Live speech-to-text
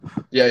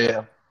Yeah,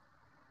 yeah.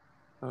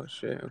 Oh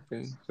shit.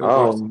 Okay. So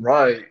All where's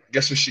right.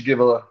 Guess we should give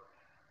a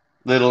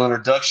little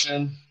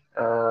introduction.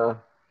 Uh,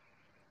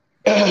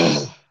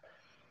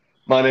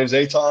 my name's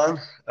Eitan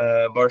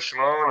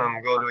Barcelona.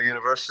 I'm going to a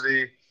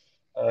university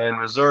in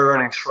Missouri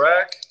running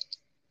track,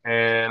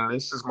 and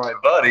this is my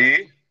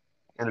buddy.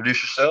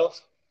 Introduce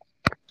yourself.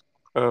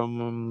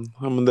 I'm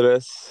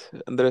Andres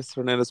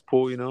Fernandez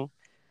Pool.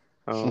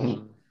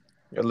 Um,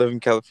 I live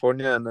in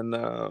California, and then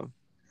I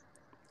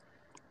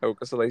work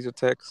as a laser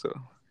tech. So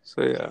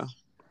yeah.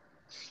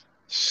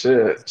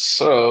 Shit.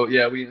 So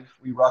yeah, we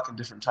rock in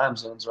different time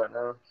zones right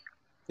now,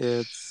 Yeah,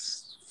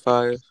 it's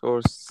 5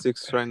 or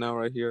 6 right now,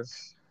 right here.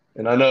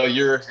 and I know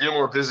you're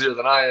more busier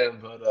than I am,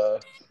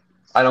 but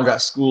I don't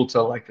got school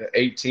till like the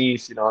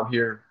 18th. I'm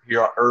here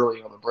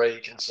early on the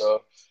break, and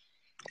so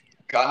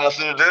got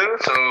nothing to do.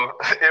 So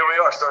here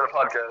we are, start a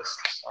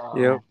podcast.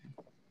 Yep.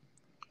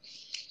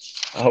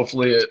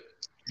 Hopefully it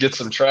gets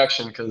some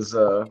traction because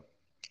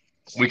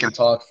we can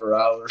talk for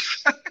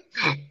hours.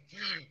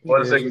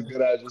 One thing we're Yeah.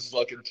 good at is just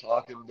fucking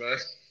talking, bro.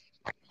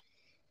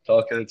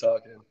 Talking and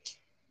talking.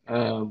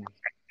 Um,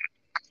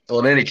 well,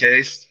 in any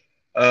case,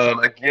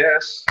 I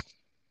guess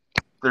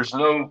there's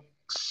no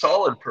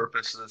solid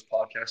purpose to this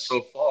podcast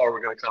so far.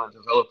 We're going to kind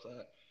of develop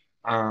that.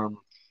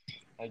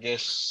 I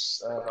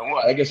guess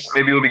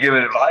maybe we'll be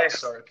giving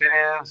advice or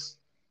opinions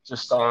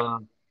just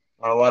on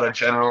a lot of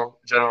general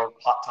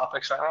hot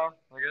topics right now.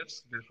 I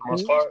guess for the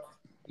most Mhm. part,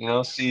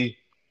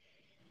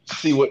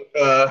 see what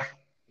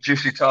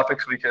juicy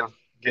topics we can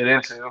get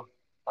into.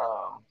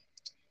 Um,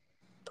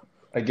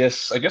 I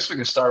guess we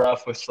can start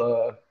off with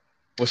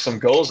some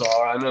goals.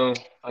 Are I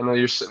know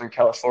you're sitting in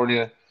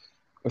California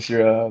with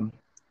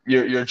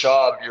your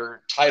job.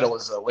 Your title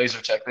is a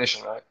laser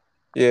technician, right?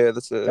 Yeah,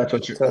 that's a That's that's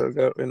what the you're. title I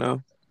got right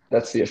now.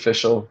 That's the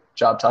official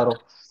job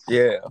title.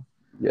 Yeah.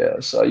 Yeah,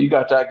 so you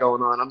got that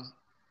going on. I'm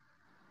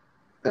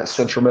at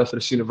Central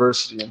Methodist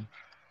University in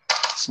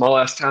small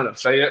ass town of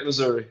Fayette,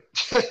 Missouri.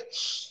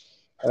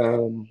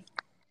 um,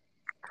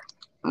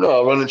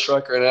 no, running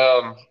track right now.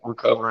 I'm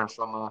recovering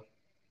from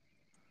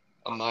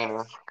a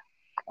minor,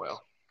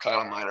 well,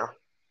 kind of minor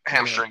Yeah,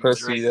 hamstring injury.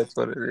 pussy. That's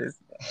what it is.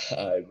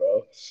 Hi,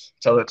 bro.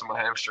 Tell that to my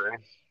hamstring.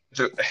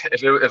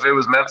 If it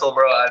was mental,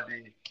 bro, I'd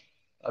be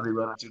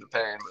running through the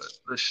pain. But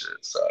this shit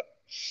sucked.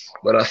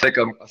 But I think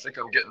I'm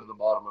getting to the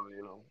bottom of it.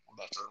 I'm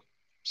about to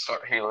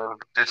start healing.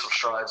 Did some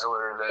strides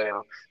earlier today,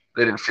 and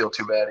they didn't feel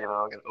too bad. I'm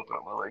gonna open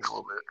up my legs a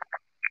little bit.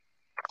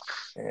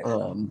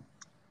 Yeah.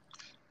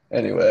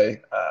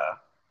 Anyway,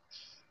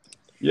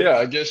 yeah,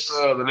 I guess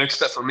the next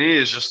step for me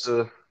is just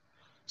to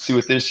see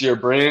what this year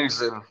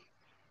brings and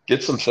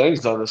get some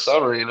things done this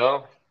summer.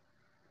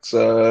 It's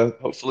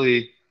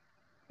hopefully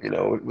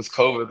with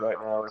COVID right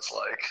now, it's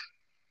like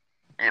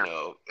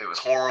it was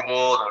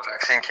horrible. And the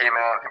vaccine came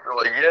out. People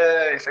were like,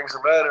 "Yay, things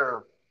are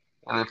better,"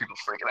 and then people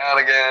freaking out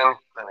again.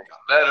 Then it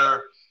got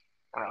better,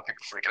 and now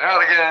people freaking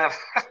out again.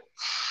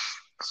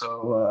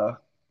 So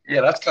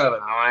yeah, that's kind of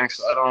annoying.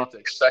 So I don't know what to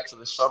expect for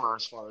this summer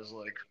as far as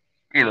like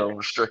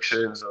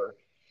restrictions or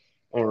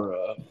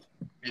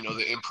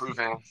the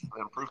improvement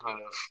of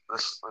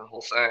this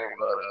whole thing.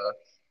 But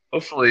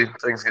hopefully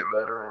things get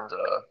better and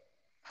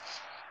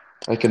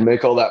I can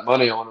make all that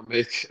money I want to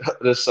make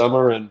this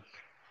summer and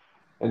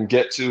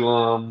get to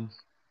a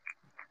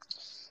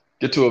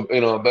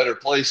better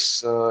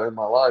place in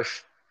my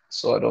life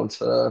so I don't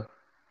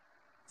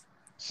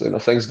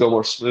things go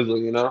more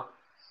smoothly.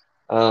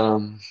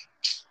 Um,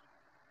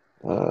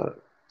 uh,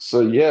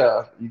 so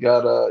yeah, you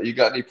got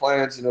any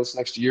plans this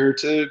next year or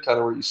two, kind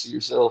of where you see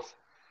yourself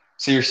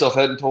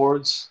heading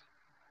towards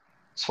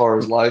as far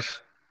as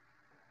life?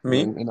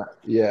 Me?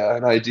 Yeah,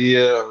 an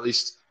idea, or at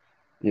least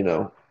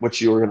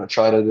what you were gonna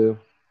try to do.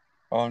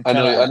 Oh, I'm I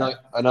trying know, I to. know,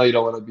 I know you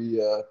don't want to be,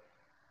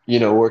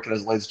 working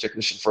as a laser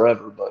technician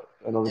forever, but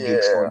I know the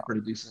gig's Yeah. going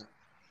pretty decent.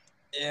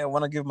 Yeah, I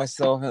want to give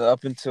myself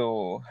up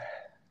until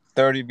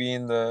 30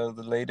 being the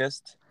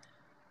latest.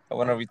 I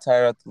want to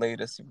retire at the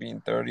latest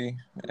being 30.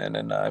 And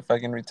then if I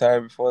can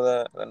retire before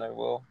that, then I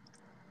will.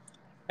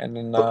 And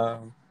then,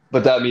 But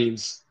but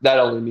that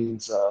only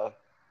means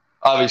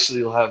obviously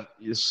you'll have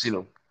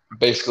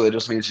basically it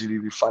just means you need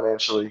to be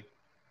financially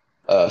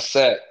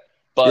set.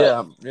 But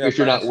yeah, yeah, if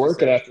you're not financially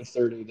working set. after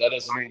 30, that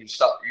doesn't mean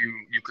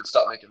you could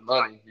stop making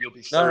money. You'll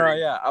be No, no, no, 30.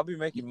 yeah, I'll be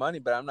making money,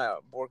 but I'm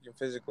not working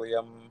physically.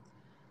 I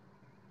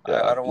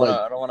Yeah, don't wanna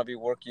like I don't wanna be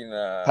working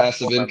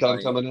passive for my income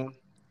money. coming in.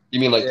 You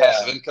mean like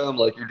passive Yeah, income,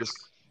 like you're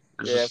just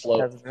yeah, some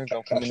flow, passive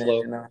income cash coming in.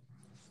 flow.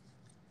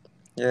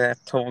 Yeah,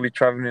 totally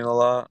traveling a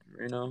lot.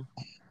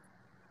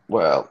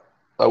 Well,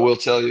 I will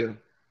tell you,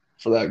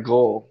 for that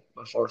goal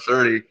before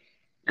 30,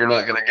 you're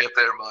not going to get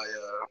there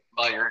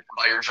by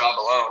your job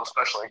alone,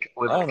 especially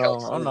living Oh in no, oh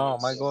California. no.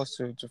 My So, goal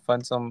is to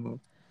find some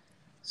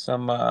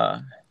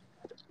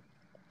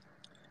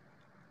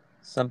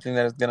something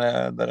that is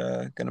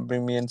gonna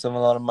bring me in some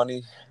a lot of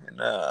money in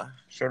a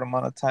short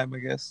amount of time, I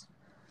guess.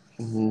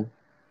 mhm.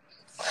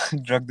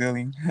 Drug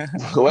dealing.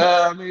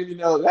 Well, I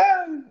mean,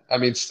 I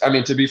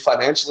mean, to be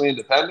financially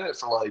independent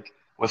for like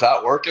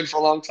without working for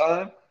a long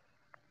time.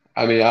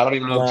 I mean, I don't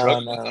even know if No,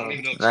 drug. I don't no,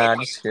 even know if drug nah, money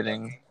just is that.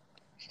 kidding.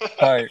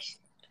 Probably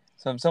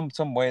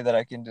some way that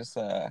I can just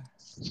do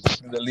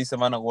the least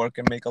amount of work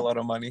and make a lot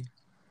of money.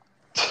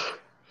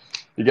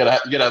 You gotta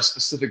have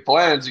specific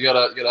plans. You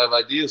gotta have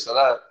ideas for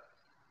that.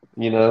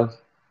 You know,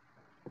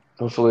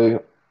 hopefully,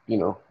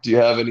 Do you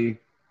have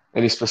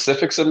any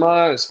specifics in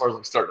mind as far as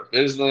like starting a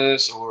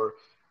business or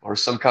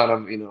some kind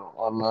of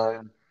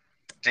online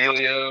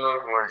dealio,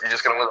 or you're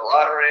just gonna win the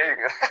lottery?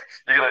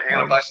 You're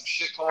gonna Um, buy some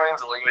shit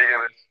coins, or like what are you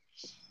gonna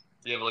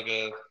you have like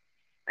a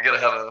you gotta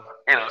have a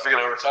if you're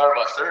gonna retire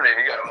by 30,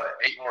 you got like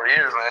 8 more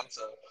years, man.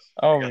 So you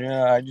oh got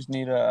yeah, I just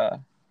need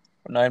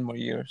 9 more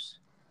years.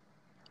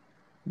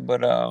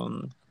 But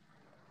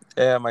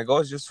yeah, my goal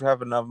is just to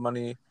have enough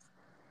money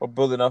or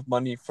build enough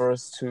money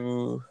first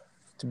to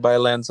buy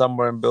land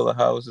somewhere and build a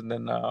house, and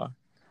then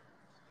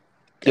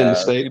get in the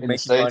state keep in the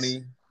making states.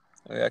 money.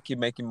 Yeah, keep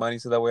making money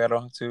so that way I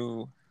don't have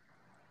to.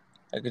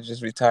 I could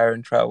just retire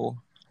and travel.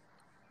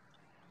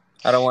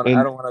 I And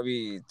don't want to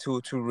be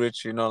too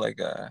rich, like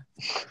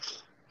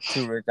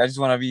too rich. I just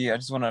want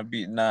to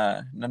be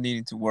not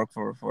needing to work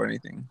for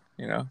anything.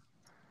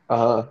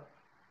 uh,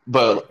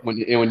 but when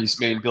you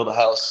mean build a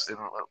house and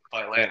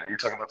buy land, you're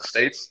talking about the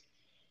states.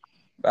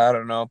 I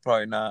don't know,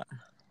 probably not.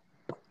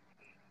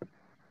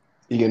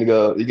 You gonna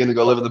go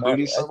live South in the America.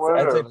 booty I'd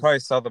somewhere? say Or? probably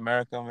South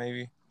America,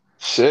 maybe.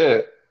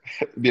 Shit,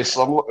 be a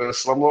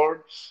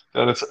slumlord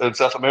in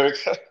South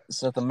America.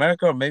 South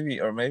America, or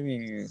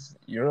maybe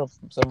Europe,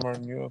 somewhere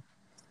in Europe,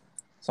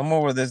 somewhere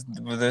where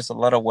there's a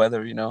lot of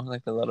weather,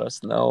 like a lot of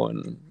snow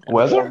and warm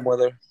Weather,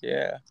 weather.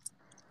 Yeah,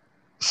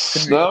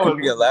 snow, could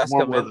be and Alaska,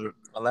 warm man. weather.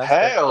 Alaska.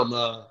 Hell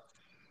no.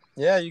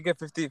 Yeah, you get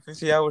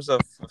 50 hours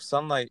of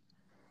sunlight,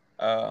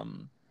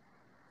 um,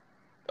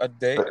 a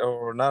day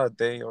or not a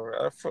day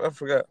or I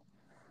forgot.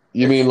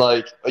 You mean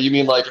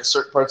It's like in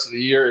certain parts of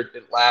the year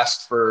it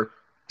lasts for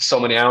so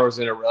many hours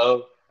in a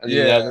row, and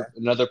then yeah,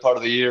 another part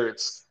of the year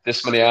it's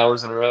this many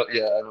hours in a row.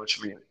 Yeah, I know what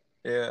you mean.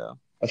 yeah.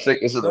 I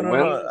think is it No, the no,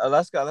 no. wind?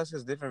 Alaska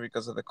is different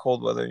because of the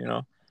cold weather.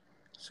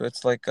 So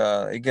it's like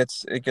it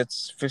gets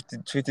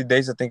 50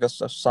 days I think of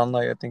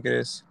sunlight. I think it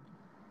is.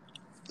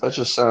 That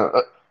just sound.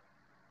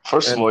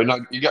 First of And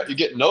all, you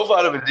get no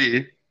vitamin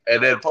D,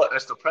 and then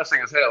it's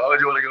depressing as hell. Why would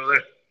you want to go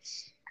there?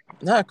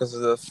 nah, because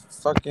the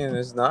fucking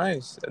is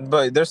nice,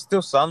 but there's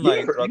still You sunlight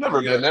never you throughout the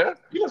never been year. there.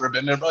 You never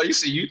been there, bro. You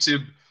see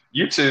YouTube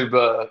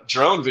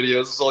drone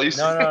videos is all you No,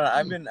 see. no,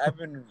 no. I've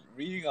been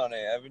reading on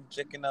it. I've been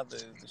checking out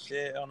the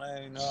shit on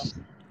it.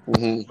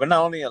 hmm But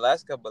not only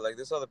Alaska, but like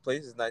there's other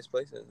places, nice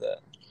places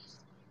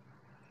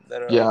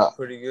that are Yeah,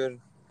 pretty good.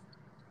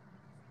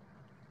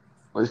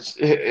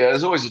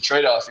 there's always a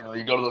trade off.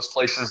 You go to those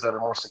places that are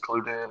more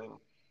secluded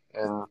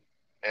and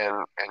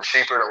and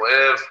cheaper to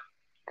live.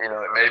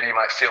 Maybe you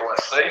might feel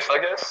less safe. I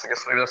guess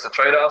maybe that's the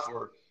trade off,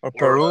 Or or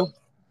Peru, or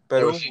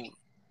Peru,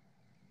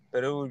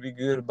 Peru would be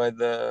good by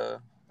the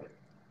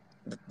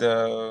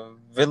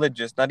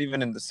villages, not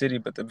even in the city,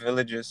 but the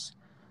villages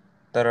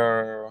that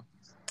are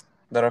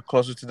that are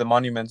closer to the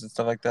monuments and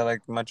stuff like that,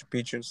 like Machu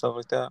Picchu and stuff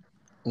like that.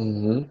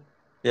 hmm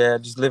Yeah,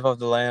 just live off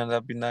the land.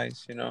 That'd be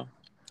nice.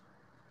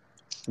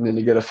 and then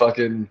you get a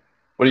fucking.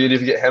 What do you do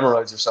if you get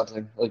hemorrhoids or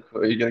something? Like,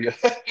 are you gonna get?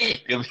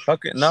 you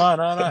Fuck it. No,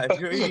 no, no.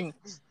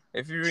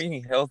 If you're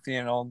eating healthy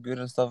and all good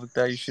and stuff like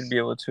that, you should be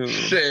able to.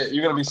 Shit,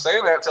 you're gonna be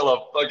saying that till a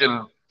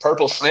fucking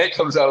purple snake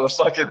comes out of the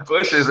fucking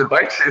bushes and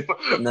bites you.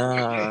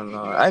 No, no.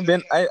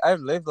 I've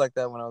lived like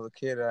that when I was a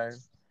kid. I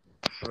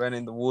ran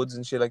in the woods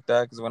and shit like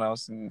that because when I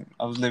was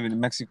living in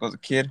Mexico as a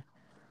kid,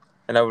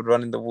 and I would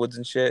run in the woods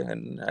and shit,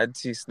 and I'd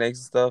see snakes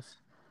and stuff.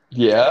 And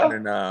Yeah,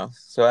 then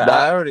so that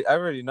I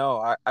already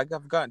know.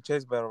 I've gotten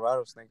chased by a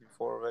rattlesnake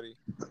before already.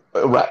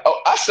 right.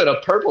 Oh, I said a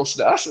purple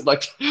snake. I said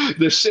like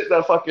the shit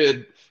that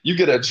fucking you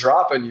get a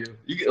drop in you.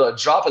 You get a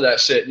drop of that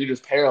shit, and you're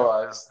just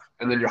paralyzed,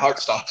 and then your heart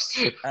stops.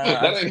 I've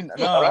That ain't seen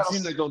no, a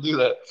rattlesnake don't do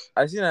that.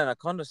 I've seen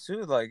anacondas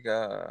too. Like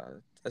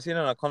I seen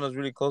anacondas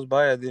really close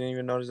by. I didn't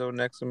even notice they were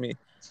next to me,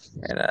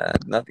 and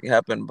nothing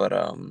happened. But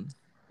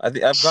I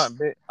think I've gotten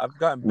bit. I've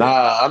gotten bit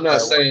Nah, I'm by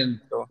not a white saying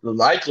so the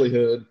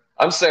likelihood.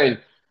 I'm saying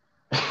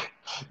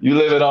you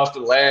live it off the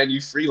land, you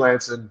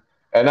freelancing,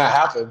 and that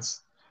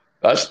happens.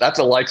 That's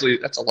a likely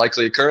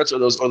occurrence. Or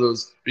those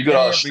you go to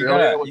yeah, yeah. But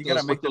Australia with you gotta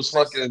those with make the those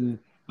place. fucking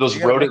those You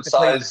gotta make rodent the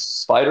place. sized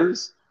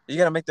spiders. You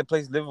gotta make the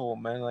place livable,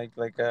 man. Like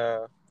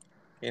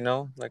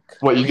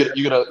What you make get?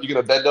 You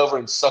gonna bend over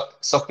and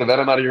suck the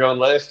venom out of your own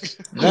leg?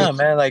 no,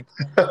 man. Like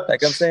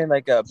I'm saying,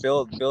 like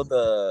build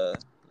the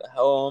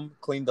home,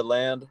 clean the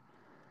land,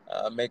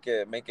 make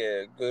it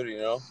good.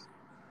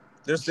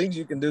 There's things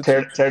you can do to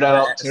tear down prevent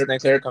all tear,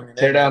 snakes from tear, coming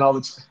tear in, down man. all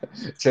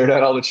the tear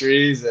down all the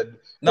trees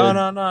No, and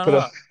no, no, put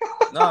a.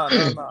 no, no,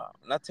 no, no.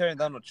 Not tearing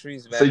down the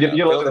trees, So man. you gotta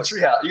live Build in a a.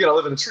 tree house. You gotta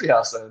live in a tree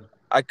house then.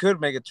 I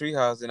could make a tree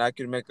house and I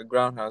could make a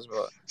ground house,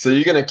 but So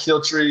you're gonna kill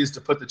trees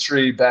to put the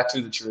tree back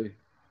to the tree.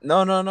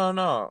 no, no, no,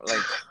 no.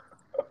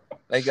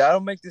 Like I'll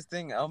make this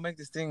thing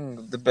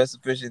the best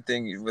efficient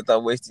thing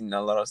without wasting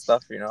a lot of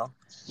stuff.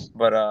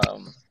 But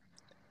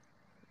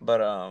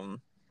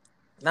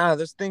nah,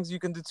 there's things you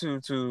can do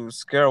to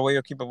scare away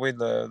or keep away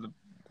the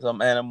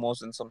some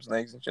animals and some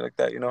snakes and shit like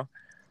that. You know.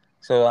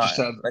 So like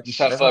Just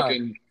have that's not.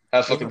 fucking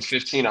have Those fucking are,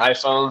 15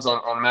 iPhones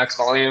on max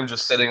volume,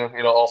 just sitting,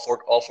 all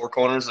four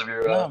corners of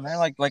your. no, man,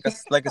 like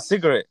a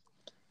cigarette.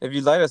 If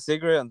you light a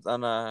cigarette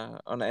on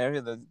an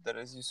area that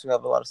is used to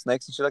have a lot of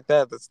snakes and shit like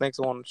that, the snakes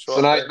won't show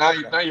So up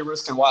there. now you're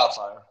risking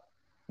wildfire.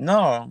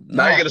 No,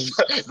 Now no, you're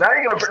gonna now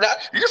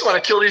you just want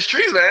to kill these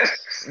trees, man.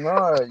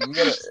 no.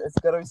 It's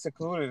gotta be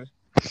secluded.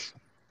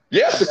 Yeah,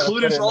 You gotta put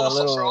secluded it in a for all the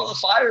little.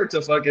 fire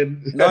to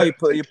fucking. No, you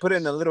put it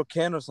in a little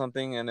can or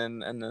something, and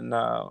then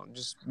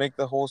just make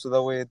the hole so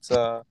that way it's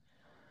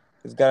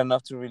got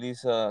enough to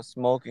release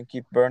smoke and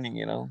keep burning.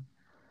 You know,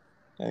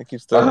 and it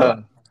keeps Uh-huh.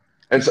 the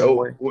And keeps them so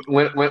away.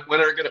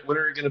 when are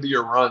gonna be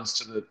your runs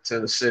to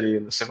the city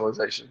and the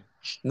civilization?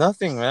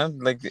 Nothing, man.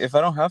 Like if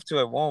I don't have to,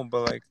 I won't.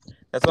 But like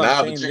that's what I'm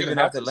Nah, but saying. you're Living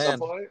gonna off have the to at some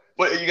land. point.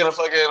 What are you gonna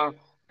fucking?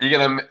 You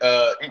gonna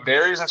eat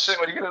berries and shit?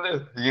 What are you gonna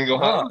do? You gonna go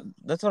No, home?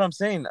 that's what I'm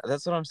saying.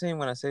 That's what I'm saying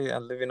when I say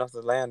I'm living off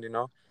the land. You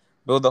know,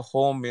 build a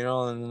home. You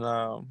know,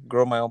 and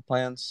grow my own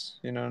plants.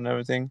 You know, and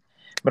everything.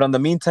 But in the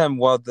meantime,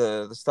 while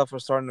the stuff are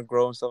starting to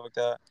grow and stuff like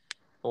that,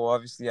 well,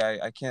 obviously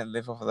I can't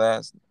live off of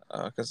that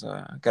because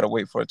I gotta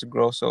wait for it to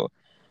grow. So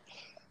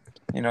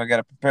I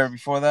gotta prepare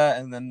before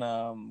that, and then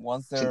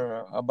once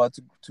they're about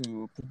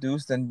to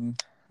produce, then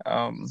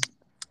um,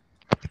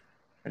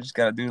 I just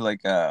gotta do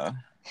like go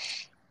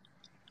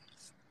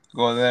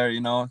there,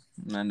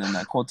 and then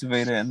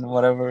cultivate it and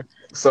whatever.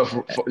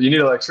 So you need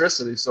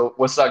electricity. So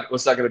what's that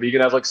gonna be? You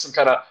gonna have like some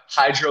kind of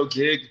hydro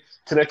gig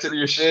connected to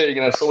your shit? You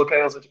gonna have solar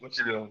panels? What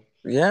you doing?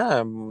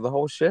 Yeah, the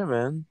whole shit,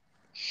 man.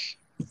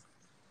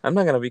 I'm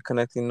not gonna be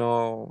connecting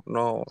no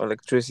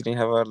electricity and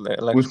have an With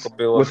electrical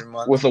bill every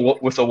month.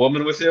 with a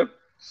woman with you?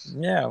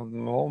 Yeah,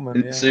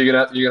 woman. So Yeah.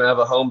 you're gonna have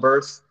a home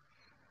birth,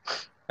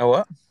 A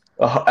what?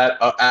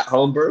 at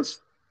home birth,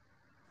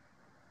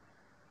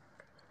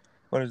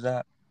 What is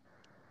that?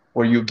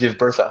 where you give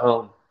birth at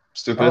home.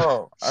 Stupid.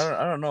 Oh,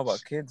 I don't know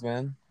about kids,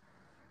 man.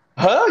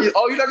 Huh?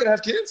 You're not gonna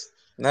have kids?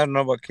 I don't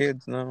know about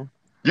kids. No,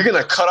 You're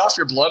gonna cut off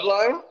your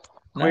bloodline?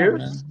 no, Weird.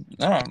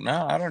 man.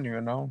 No, I don't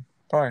even know.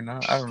 Probably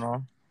not. I don't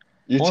know.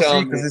 You We'll see,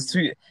 telling me? because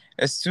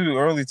it's too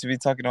early to be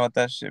talking about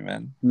that shit,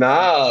 man.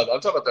 Nah, I'm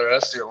talking about the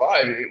rest of your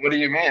life. What do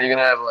you mean? You're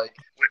gonna have like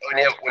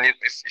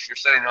if you're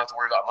saying you don't have to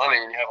worry about money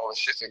and you have all this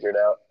shit figured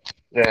out,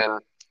 then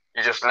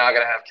you're just not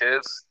gonna have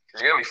kids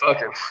because you're gonna be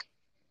fucking.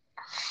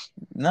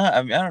 No,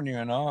 I mean I don't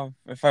even know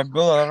if I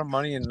build a lot of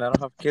money and I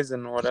don't have kids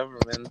and whatever,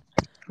 man.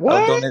 I'll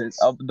What? donate it.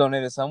 I'll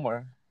donate it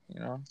somewhere. You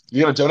know.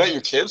 You gonna donate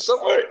your kids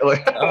somewhere?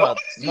 Like what?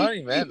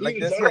 Money, man. Like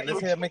You gonna let's say donate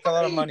let's your say I make a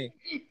lot of kids? money.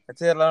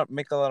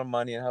 Make a lot of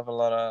money and have a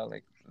lot of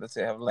like let's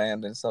say I have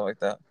land and stuff like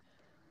that.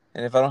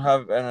 And if I don't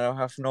have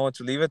no one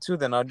to leave it to,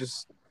 then I'll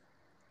just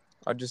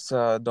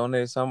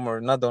donate it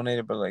somewhere. Not donate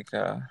it, but like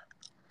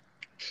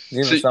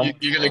give So it some.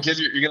 you're gonna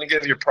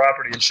give your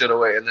property and shit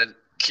away, and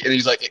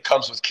he's like, it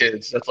comes with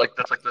kids. That's like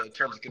the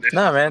terms and Nah, conditions.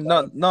 man.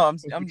 No, no. I'm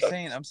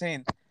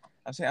saying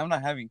I'm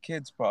not having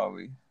kids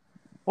probably.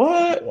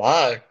 What?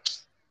 Why?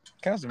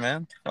 Cause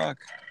man, fuck.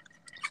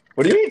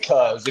 What do you mean?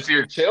 Cause if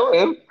you're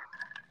chilling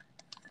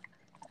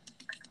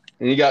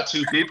and you got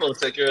two people to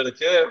take care of the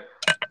kid,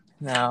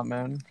 Nah,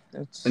 man.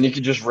 and It's you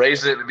can just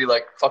raise it and be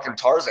like fucking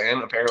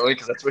Tarzan, apparently,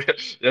 because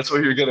that's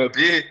where you're gonna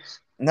be.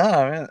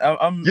 nah, man.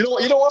 I'm You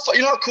don't want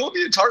how cool it'd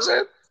be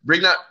Tarzan.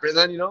 Bring then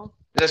and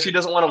if he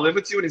doesn't want to live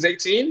with you when he's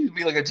 18, he'd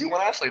be like a D1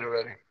 athlete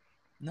already.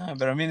 nah,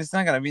 but I mean, it's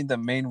not gonna be in the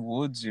main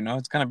woods.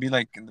 It's gonna be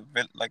like in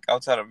like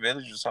outside a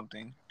village or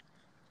something.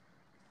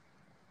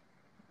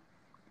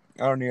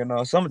 I don't even know.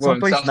 Well, in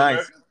Someplace South nice.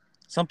 America.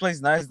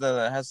 Someplace nice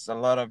that has a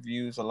lot of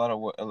views, a lot of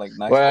like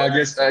nice Well, weather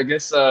and I stuff.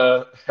 guess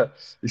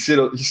you see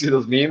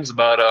those memes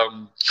about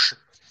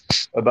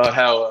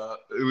how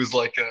it was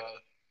like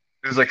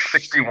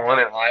 61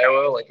 in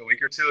Iowa like a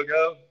week or two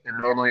ago, and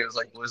normally it was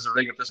like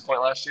blizzarding at this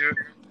point last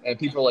year, and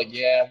people are like,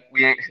 yeah,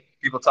 we ain't.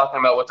 People talking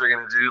about what they're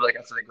gonna do like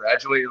after they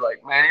graduate,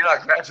 like, man, you're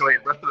not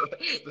graduating, bro.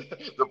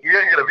 We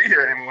ain't gonna be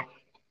here anymore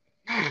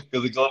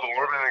because of global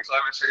warming and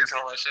climate change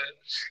and all that shit.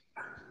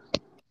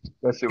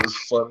 That shit was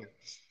funny.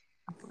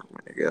 Oh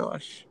my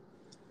gosh.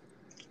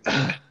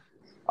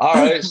 All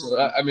right, so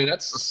I mean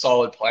that's a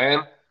solid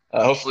plan.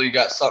 Hopefully you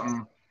got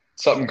something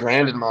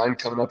grand in mind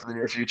coming up in the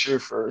near future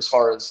for as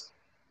far as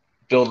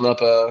building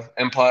up a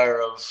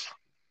empire of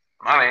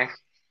money.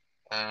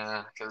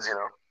 Because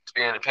to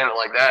be independent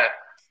like that,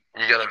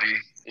 you gotta be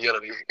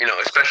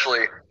especially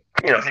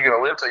if you're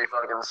gonna live till you're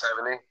fucking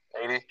 70,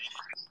 80,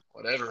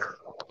 whatever.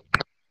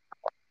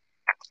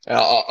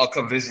 I'll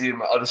come visit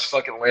you. I'll just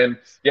fucking land.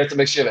 You have to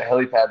make sure you have a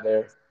helipad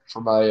there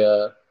for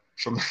my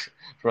from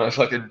for my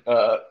fucking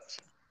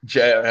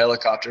jet or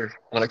helicopter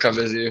when I come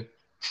visit you.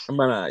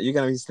 You're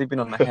gonna be sleeping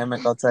on a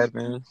hammock outside,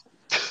 man.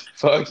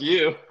 Fuck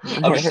you.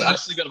 I'm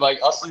sleeping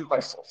I'll sleep in my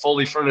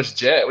fully furnished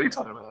jet. What are you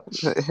talking about?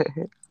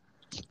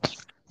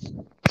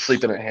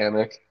 Sleep in a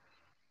hammock.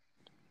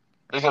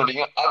 I'll be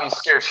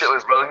scared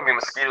shitless, bro. There's gonna be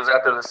mosquitoes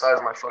out there the size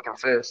of my fucking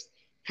fist.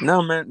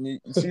 No, man. You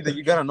see that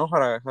you gotta know how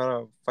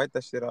to fight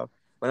that shit off.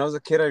 When I was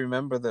a kid, I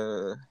remember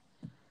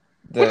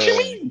What you the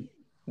mean?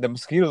 the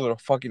mosquitoes were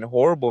fucking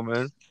horrible,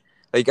 man.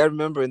 Like I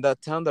remember in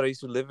that town that I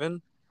used to live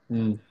in,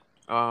 Mm.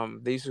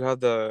 they used to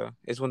have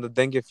it's when the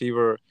dengue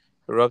fever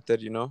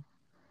erupted, you know?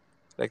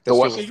 Like The that shit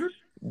what was fever?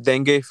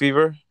 dengue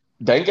fever.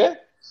 Dengue?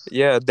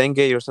 Yeah,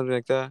 dengue or something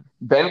like that.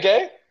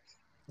 Bengay?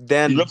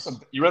 Then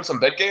You rub some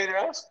Bengay in your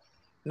ass?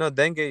 no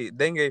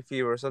dengue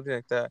fever or something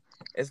like that.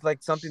 It's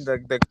like something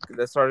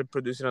that started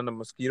producing on the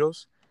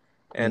mosquitoes,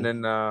 and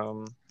Mm.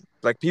 then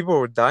like people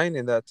were dying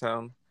in that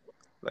town,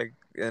 like,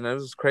 and it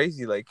was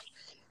crazy, like,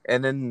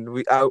 and then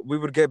we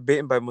would get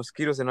bitten by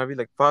mosquitoes, and I'd be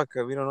like, fuck,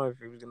 we don't know if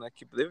we're gonna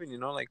keep living, you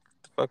know, like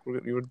the fuck, we're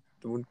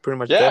pretty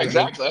much Yeah, dead, you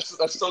know. exactly.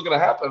 That's still gonna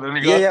happen. And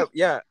you Yeah, go. yeah,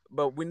 yeah.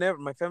 But we never,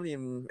 my family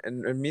and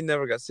me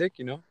never got sick,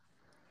 you know.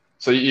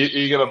 So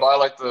you gonna buy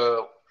like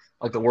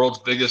the world's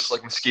biggest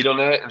like mosquito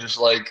net and just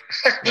like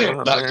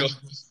Nah, not go. man.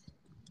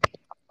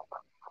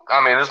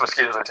 I mean, there's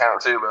mosquitoes in town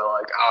too, but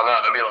like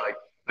I don't know.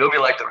 They'll be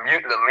like the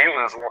mutant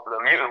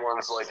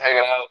ones like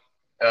hanging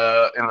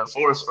out in the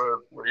forest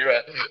where you're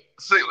at.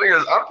 See, thing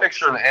is, I'm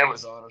picturing the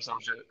Amazon or some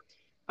shit.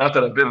 Not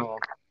that I've been there,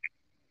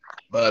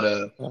 but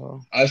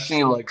Oh. I've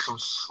seen like some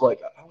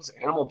like I was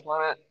Animal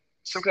Planet,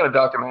 some kind of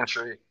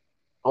documentary.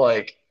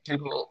 Like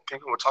people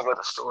were talking about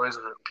the stories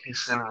of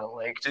pissing in the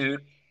lake,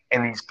 dude,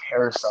 and these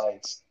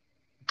parasites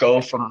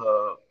go from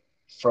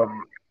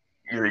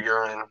your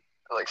urine,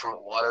 like from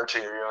the water to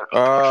your urine,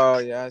 and push Oh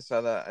it. yeah, I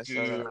saw that. I saw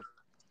that. Dude,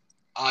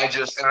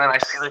 and then I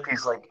see like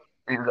these like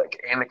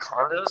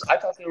anacondas. I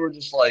thought they were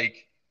just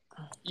like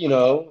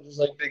just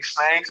like big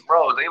snakes,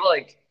 bro. They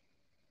like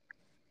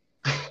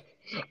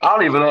I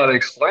don't even know how to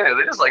explain it.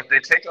 They just like they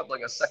take up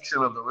like a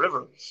section of the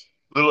river.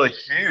 They're like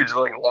huge, they're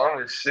like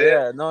long as shit.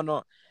 Yeah, no,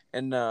 no,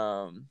 and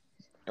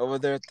over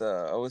there at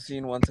I was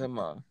seeing one time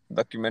a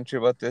documentary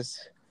about this.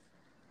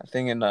 I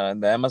think in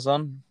the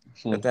Amazon,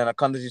 Hmm. that the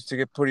anacondas used to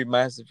get pretty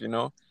massive. You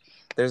know,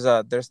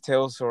 there's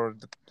tales or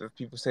the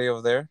people say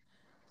over there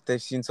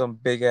they've seen some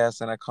big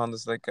ass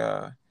anacondas like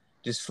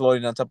just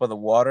floating on top of the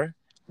water,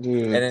 and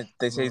Dude,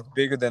 they say it's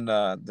bigger than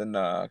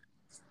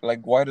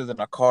like wider than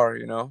a car.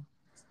 You know,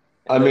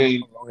 I and they don't know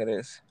mean, how long it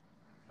is.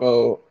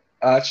 bro,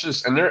 it's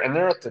just and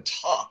they're at the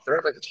top. They're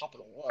at like the top of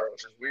the water,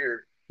 which is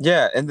weird.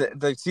 Yeah, and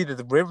see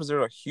the rivers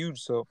there are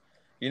huge, so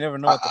you never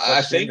know what the I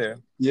fuck's in think, there.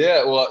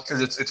 yeah, well,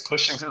 because it's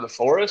pushing through the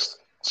forest.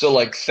 So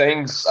like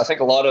things, I think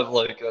a lot of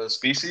like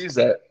species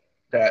that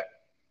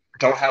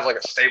don't have like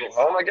a stable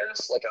home, I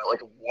guess, like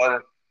one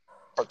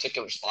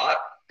particular spot,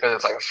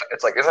 because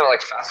it's like isn't it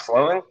like fast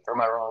flowing? Or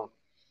am I wrong?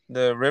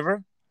 The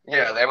river.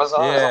 Yeah, the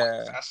Amazon isn't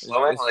like Yeah, fast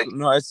flowing. it's Like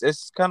no,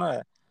 it's kind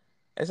of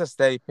it's a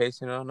steady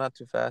pace, you know, not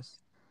too fast.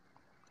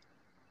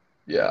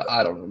 yeah,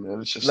 I don't know,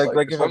 man. It's just like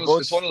Like if a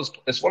boat's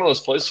it's one of those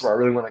places where I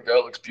really want to go.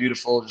 It looks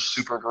beautiful, just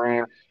super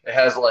green. It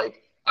has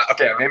like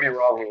okay, I may be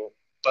wrong here,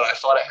 but I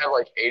thought it had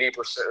like 80%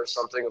 or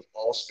something of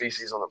all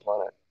species on the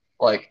planet.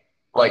 Like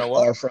on a like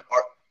what?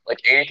 our like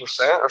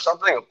 80% or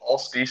something of all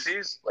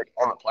species like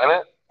on the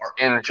planet are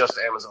in just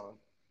the Amazon.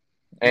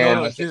 No,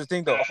 And no. Here's the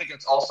thing, though. I think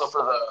it's also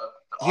for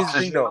the Here's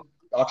the thing, though.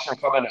 oxygen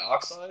carbon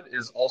dioxide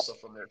is also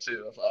from there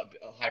too,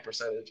 a high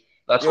percentage.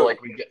 That's Yo, where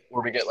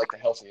we get like the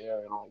healthy air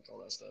and like all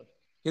that stuff.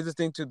 here's the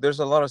thing too. There's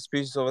a lot of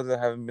species over there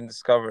that haven't been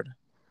discovered.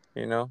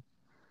 You know,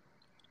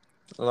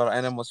 a lot of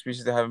animal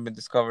species that haven't been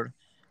discovered,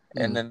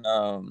 and Mm.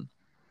 then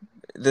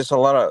there's a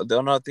lot of the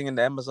another thing in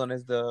the Amazon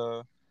is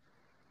the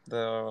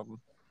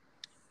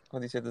what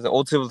do you say? There's the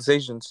old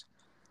civilizations.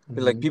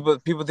 Like Mm-hmm.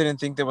 people didn't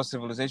think there was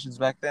civilizations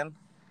back then,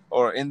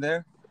 or in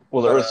there,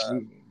 Well, the but Earth's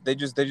they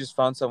just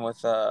found some with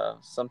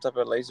some type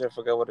of laser. I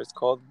forgot what it's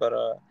called, but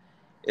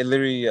it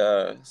literally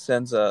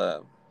sends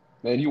a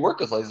man. You work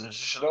with lasers, you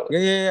should know yeah,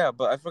 yeah, yeah.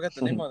 But I forgot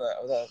the name it.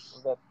 of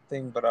that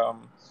thing.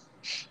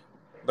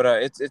 But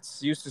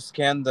it's used to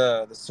scan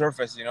the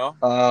surface, you know.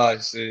 Ah, I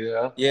see.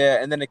 Yeah.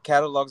 Yeah, and then it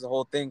catalogs the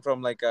whole thing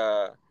from like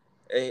a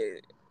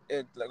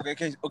it like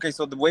okay.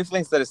 So the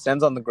wavelengths that it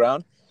sends on the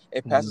ground,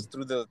 it Mhm. passes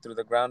through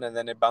the ground, and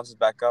then it bounces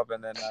back up,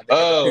 and then they get the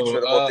Oh, picture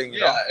of the whole thing, you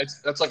yeah. know.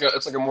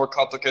 It's like a more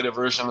complicated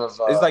version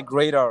It's like of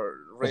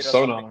radar something.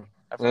 sonar.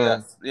 I Yeah.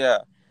 forgot. Yeah,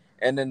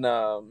 and then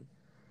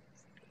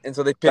and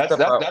so they picked up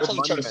That's old how they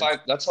try to monuments. find.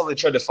 That's how they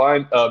tried to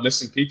find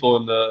missing people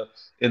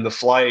in the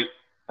flight.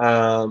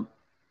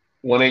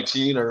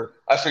 118 or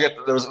I forget.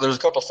 There was a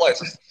couple of flights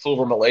that flew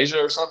over Malaysia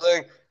or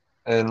something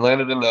and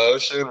landed in the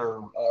ocean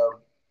or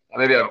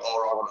maybe I'm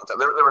all wrong about that.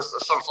 There was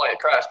some flight that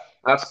crashed.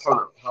 And that's part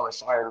of how they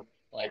find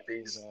like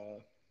these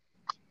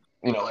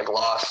like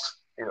lost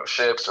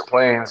ships or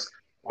planes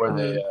where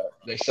Hmm.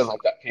 they send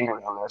like that ping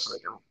down there so they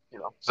can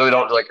so they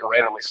don't like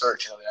randomly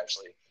search. They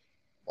actually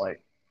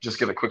like just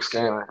get a quick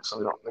scan so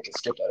they can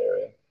skip that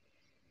area.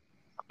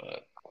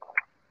 But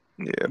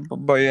Yeah,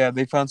 but yeah,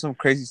 they found some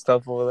crazy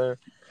stuff over there,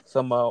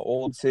 some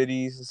old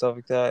cities and stuff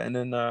like that. And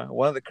then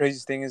one of the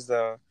craziest thing is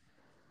the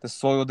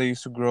soil they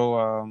used to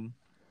grow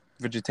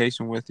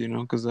vegetation with, you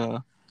know, because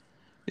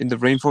in the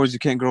rainforest you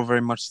can't grow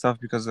very much stuff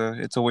because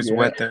it's always yeah,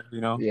 wet there,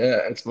 you know. yeah,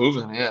 it's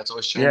moving. Yeah, it's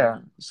always changing. Yeah,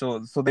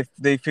 so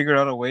they figured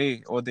out a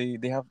way, or they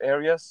have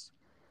areas.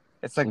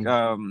 It's like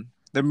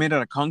they're made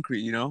out of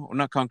concrete, you know, or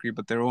not concrete,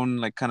 but their own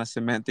like kind of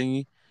cement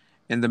thingy,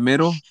 In the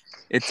middle,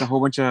 it's a whole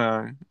bunch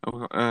of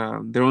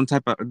their own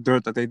type of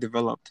dirt that they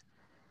developed,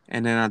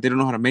 and then they don't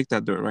know how to make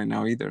that dirt right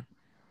now either.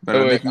 But Wait,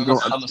 they wait. can go.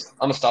 I'm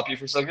gonna stop you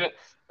for a second.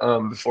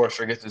 Before I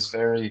forget this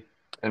very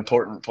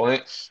important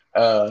point.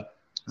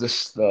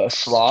 This the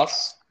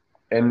sloths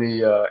in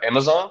the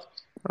Amazon.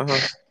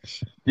 Uh-huh.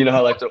 You know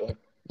how like they're like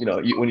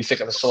when you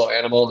think of a slow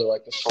animal, they're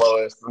like the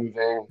slowest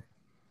moving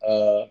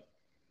uh,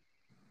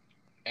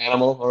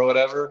 animal or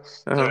whatever.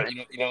 Uh-huh.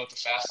 You know what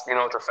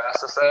the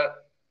fastest at?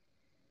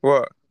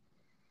 What?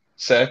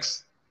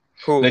 Sex.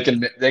 Who? They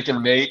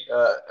can mate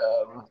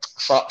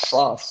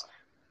sloths.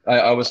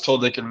 I was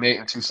told they can mate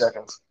in 2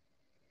 seconds.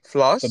 So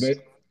Floss?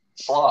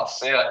 sloths,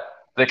 yeah,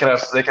 they can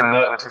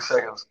nut in 2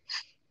 seconds.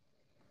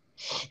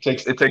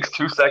 It takes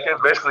 2 seconds,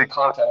 basically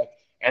contact,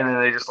 and then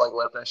they just like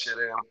let that shit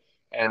in,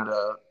 and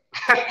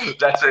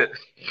that's it.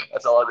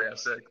 That's all they have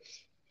sex.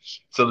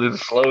 So they're the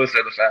slowest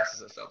and the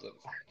fastest at something.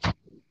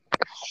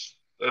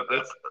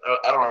 That's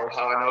I don't know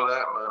how I know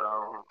that,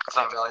 but it's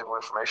not valuable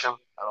information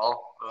at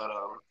all. But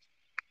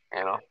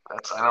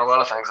that's I know a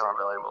lot of things that aren't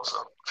valuable. So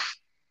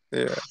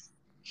Yeah.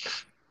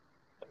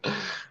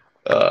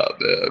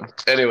 man.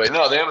 Anyway,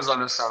 no, the Amazon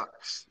does sound.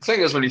 The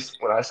thing is, when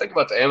I think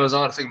about the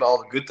Amazon, I think about all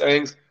the good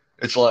things.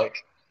 It's like,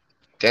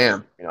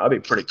 damn, that'd be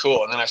pretty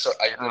cool. And then I start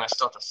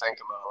to think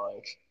about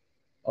like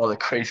all the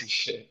crazy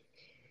shit.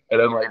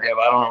 And I'm like, damn,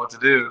 I don't know what to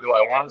do. Do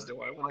I want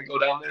to go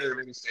down there and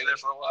maybe stay there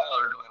for a while,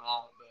 or do I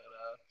not?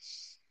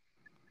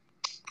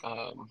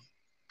 But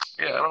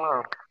yeah, I don't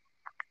know.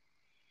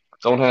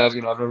 Don't have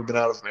I've never been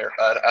out of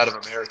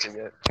America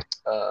yet,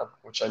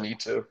 which I need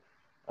to.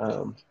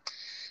 Um,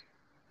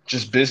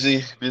 just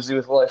busy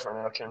with life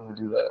right now. Can't really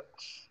do that.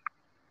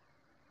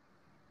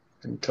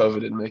 And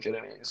COVID didn't make it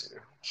any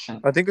easier.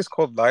 I think it's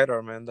called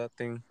LiDAR, man, that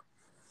thing.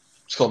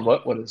 It's called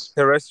what? What is?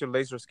 Terrestrial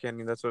laser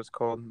scanning, that's what it's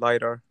called.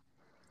 LiDAR.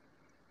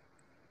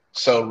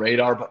 So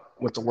radar, but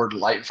with the word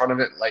light in front of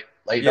it, like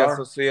Yeah,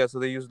 radar. so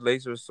they use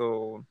lasers,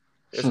 so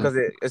Hmm.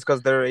 it's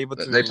because they're able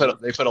to. They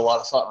put a lot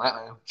of thought in that,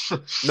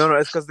 man. No,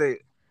 it's because the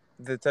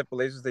type of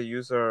lasers they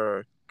use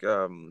are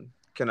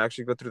can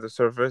actually go through the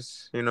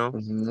surface,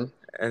 Mm-hmm.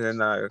 and then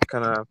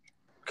kind of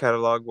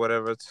catalog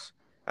whatever it's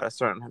at a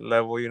certain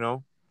level,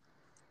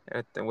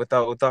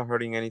 without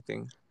hurting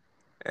anything.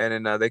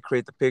 And then they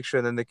create the picture,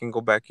 and then they can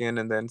go back in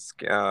and then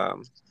start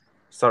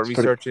It's pretty.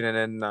 researching and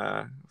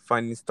then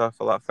finding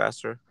stuff a lot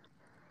faster.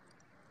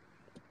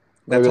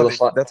 Maybe they'll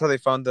find. That's how they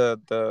found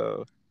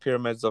the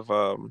pyramids of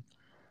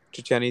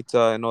Chichen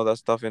Itza and all that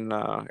stuff in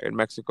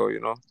Mexico.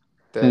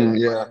 The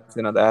Yeah.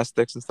 the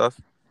Aztecs and stuff.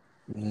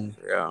 Mm-hmm.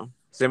 Yeah,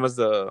 same as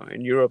the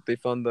in Europe they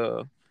found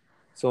the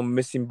some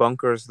missing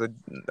bunkers, the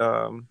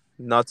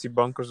Nazi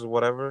bunkers or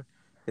whatever.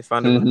 They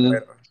found it with Mm-hmm.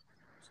 radar.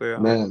 So yeah,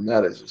 Man,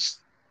 that is just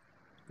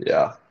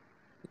yeah.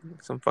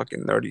 some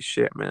fucking nerdy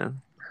shit,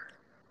 man.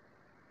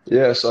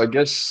 Yeah, so I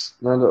guess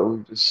now that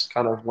we just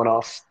kind of went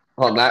off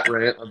on that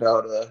rant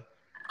about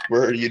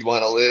where you'd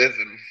want to live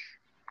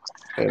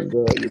and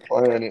your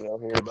plan,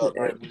 here about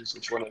Yeah. 9 years,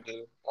 what you want to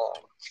do.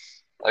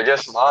 I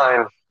guess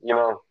mine,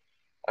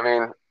 I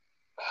mean,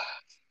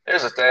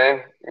 here's the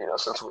thing,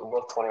 since we're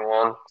both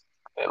 21,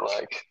 and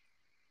like,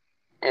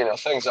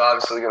 things are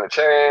obviously going to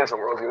change, the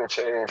world's going to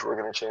change, we're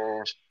going to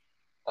change.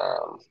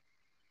 Um,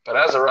 but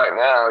as of right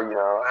now,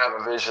 I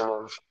have a vision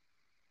of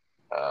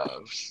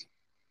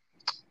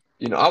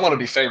I want to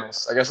be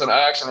famous. I guess, and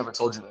I actually never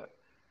told you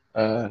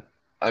that.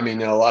 I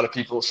mean, a lot of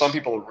people, some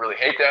people really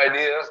hate the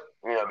idea,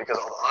 because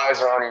all the eyes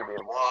are on you, you're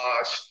being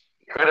watched,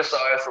 you're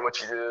criticized for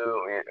what you do,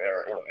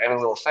 or, any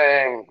little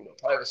thing,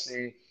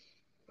 privacy,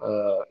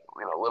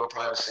 little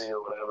privacy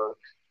or whatever.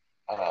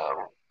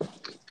 Um,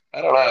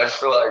 I don't know. I just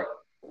feel like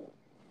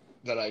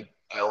that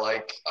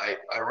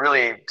I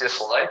really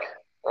dislike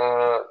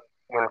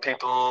when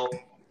people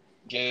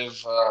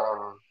give,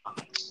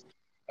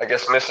 I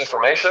guess,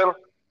 misinformation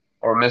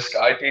or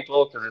misguide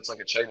people because it's like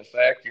a chain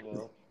effect.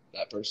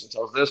 That person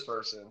tells this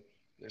person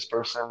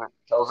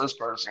tells this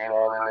person, and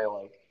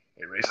then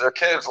they raise their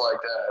kids like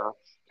that.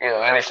 And,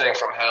 anything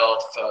from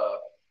health,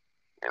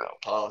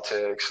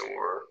 politics,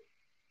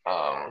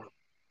 or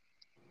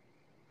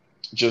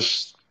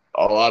just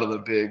a lot of the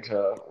big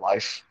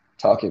life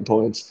talking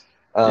points.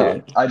 Yeah.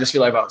 I just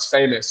feel like if I was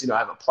famous, I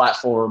have a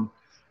platform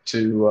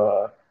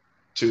to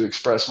to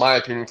express my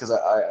opinion because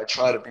I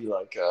try to be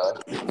like,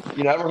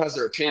 everyone has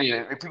their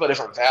opinion. And people have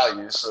different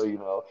values.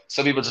 So,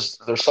 some people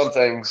there's some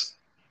things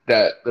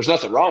that there's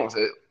nothing wrong with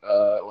it.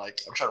 Like,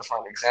 I'm trying to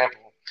find an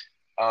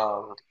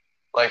example.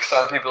 Like,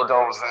 some people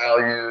don't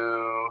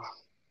value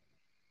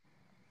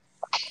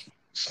What they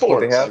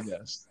sports, I have?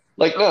 guess.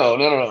 Like, no,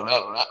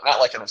 not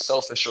like in a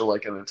selfish or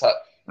like in a type.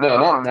 No,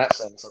 not in that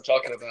sense. I'm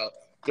talking about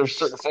there's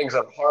certain things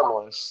that are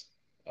harmless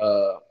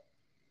uh,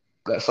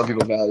 that some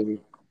people value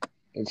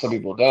and some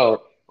people don't,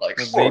 like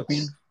Like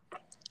vaping? sports.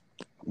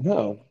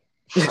 No,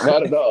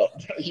 not at all.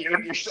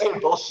 You're saying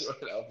bullshit right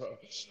now, bro.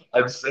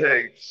 I'm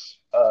saying,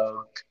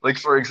 like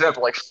for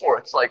example, like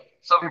sports. Like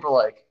some people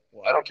are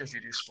well, I don't care if you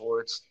do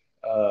sports.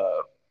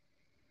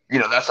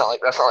 That's not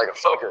like a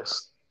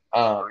focus.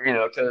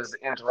 Because the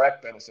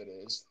indirect benefit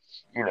is,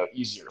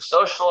 easier to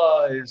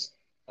socialize.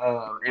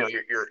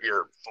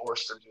 You're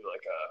forced to do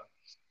like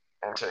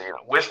into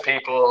with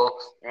people.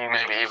 You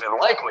maybe even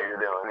like what you're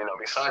doing.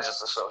 Besides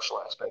just the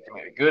social aspect, you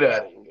may be good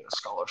at it. You can get a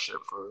scholarship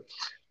for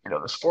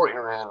the sport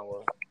you're in,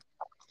 or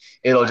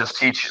it'll just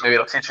teach. Maybe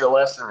it'll teach you a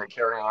lesson to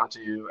carry on to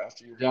you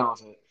after you're done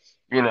with it.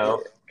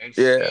 And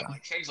Yeah.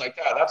 like things like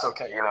that. That's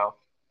okay.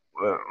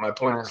 My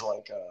point is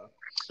like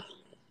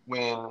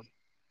when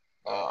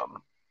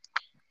um,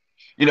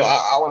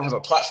 I want to have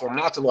a platform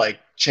not to like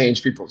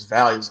change people's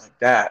values like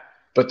that,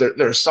 but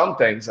there are some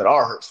things that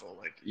are hurtful.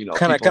 Like people.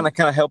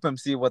 Kind of help him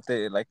see what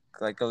they like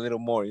a little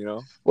more, you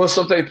know. Well,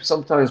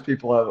 sometimes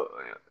people have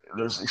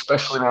there's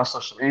especially now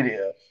social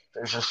media.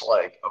 There's just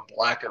like a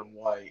black and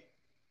white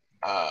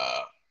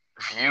uh,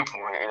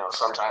 viewpoint.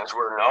 Sometimes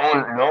where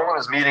no one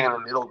is meeting in the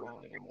middle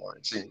ground anymore.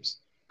 It seems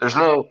there's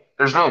no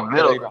Gotta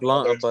middle be ground.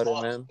 blunt about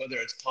it, man. Whether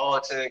it's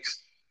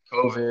politics,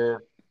 COVID,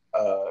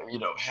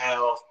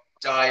 health,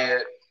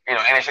 diet,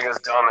 anything as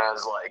dumb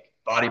as like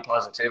body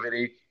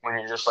positivity. When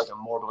you're just like a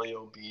morbidly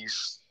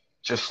obese,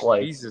 just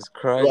Jesus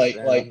Christ,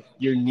 like man.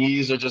 your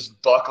knees are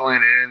just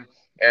buckling in,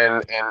 and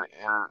like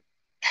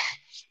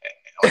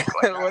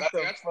that, What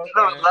the fuck,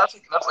 no, man?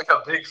 that's like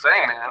a big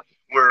thing, man.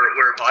 Where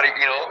body,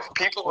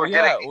 people are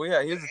getting. Well,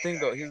 yeah. Here's the thing,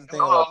 though. Here's the thing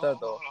Hold on, about that, hold on,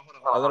 though. hold on, hold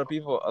on, hold on.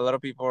 A lot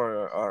of people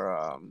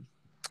are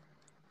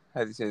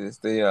how do you say this?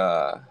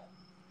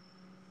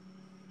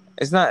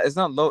 It's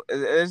not low. It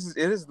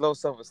is low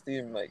self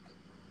esteem. Like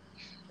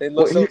they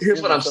low Well, self here's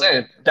esteem what I'm themselves.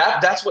 saying.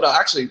 That's what I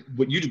actually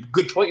what you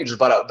good point you just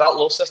brought out about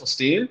low self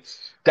esteem.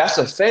 That's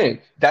the thing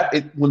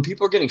when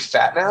people are getting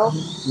fat now,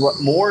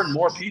 more and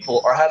more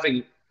people are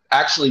having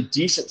actually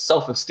decent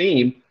self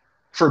esteem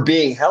for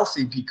being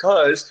healthy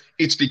because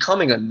it's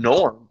becoming a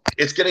norm.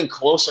 It's getting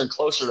closer and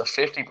closer to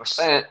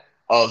 50%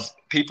 of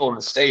people in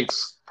the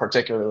states,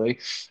 particularly,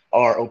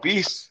 are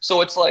obese.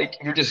 So it's like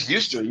you're just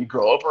used to it. You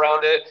grow up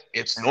around it.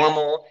 It's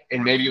normal,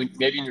 and maybe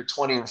in your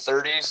 20s and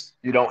 30s,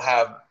 you don't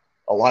have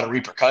a lot of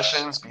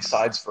repercussions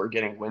besides for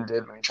getting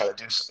winded when you try to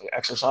do some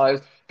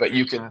exercise, but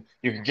you can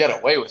get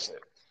away with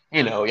it.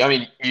 I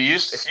mean,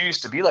 if you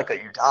used to be like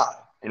that, you die.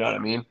 You know what I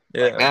mean?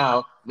 Like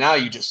Yeah, now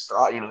you just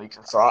thrive. You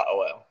can thrive. Oh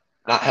well,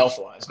 not health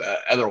wise, but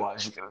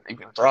otherwise you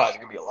can thrive. You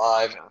can be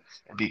alive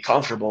and be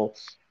comfortable.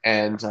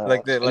 And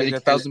like the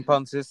 1,000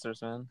 pound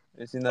sisters, man.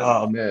 You seen that?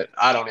 oh man,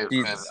 I don't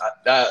even man. Jesus,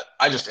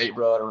 I just ate,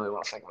 bro. I don't really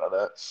want to think about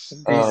that.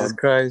 Jesus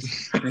Christ.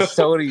 These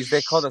sodies,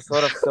 they call the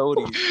soda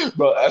sodies.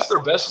 Bro, that's their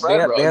best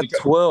friend, They bro. had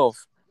 12.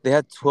 They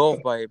had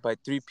 12 by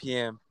 3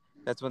 p.m.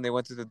 That's when they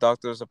went to the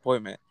doctor's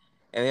appointment,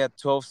 and they had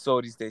 12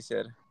 sodies. They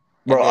said, and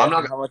Bro, they I'm asked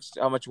not. them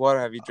how much water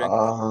have you drank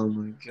before, Oh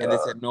my and they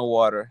god. said no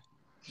water,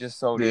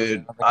 just sodies. Dude,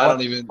 I'm like, I what don't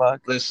the even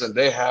fuck? listen.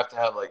 They have to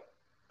have like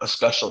a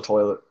special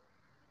toilet.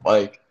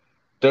 Like,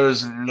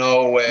 there's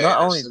no way Not they're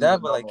only sitting in a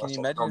that, but like, can you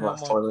imagine how normal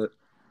much? toilet.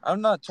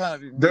 I'm not trying to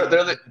be They're mean,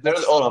 they're man, the, but they're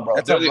the, hold on, bro.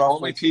 that's a They're the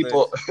rough way only to live.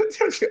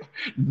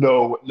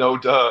 people. No,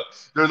 duh.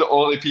 They're the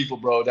only people,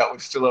 bro, that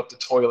would fill up the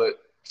toilet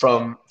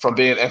from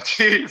being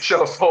empty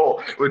to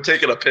full with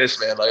taking a piss,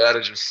 man. Like that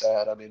is just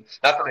sad. I mean,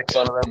 not to make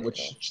fun of them, which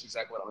is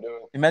exactly what I'm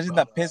doing, Imagine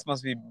but that piss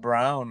must be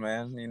brown,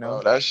 man. You bro,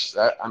 know?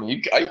 that. I mean,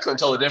 you couldn't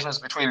tell the difference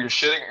between your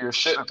shit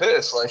and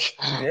piss. Like,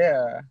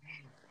 Yeah.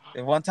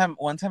 And one time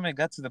I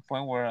got to the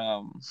point where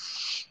I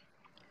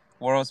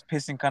was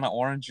pissing kind of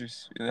orange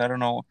juice. I don't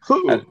know.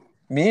 who?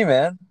 Me,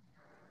 man.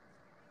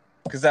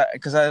 Cause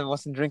I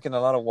wasn't drinking a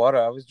lot of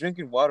water. I was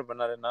drinking water, but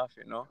not enough,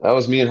 you know. That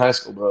was me in high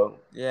school, bro.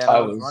 Yeah, and I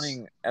I was was.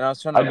 running, and I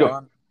was trying to I'd go.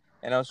 run,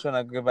 and I was trying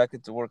to go back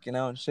into working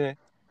out and shit.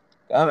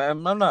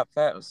 I'm not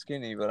fat or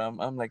skinny, but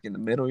I'm like in the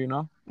middle, you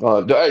know.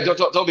 Hey,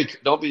 don't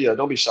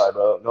be shy,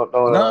 bro. No,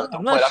 I'm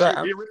Don't not play.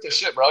 shy. You ripped the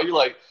shit, bro. You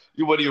like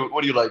you what do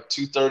you like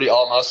 230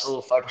 all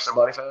muscle, 5%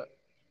 body fat?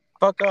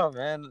 Fuck off,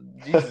 man.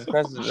 Jesus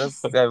Christ,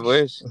 that's I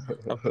wish.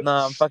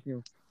 I'm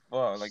fucking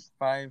like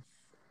 5'8",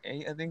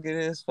 I think it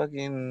is.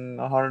 Fucking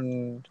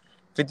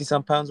 150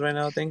 some pounds right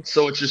now, I think.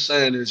 So what you're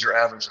saying is your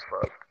average is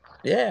bro.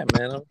 Yeah,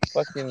 man. I'm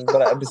fucking.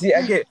 But see,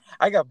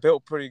 I got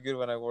built pretty good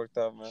when I worked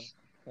out, man.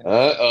 You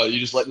know. You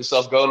just letting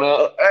yourself go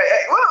now. Hey,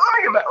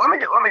 let me get back.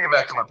 Let me get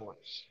back to my point.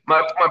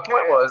 My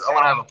point was I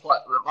want to have a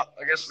plat.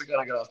 I guess we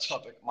gotta get off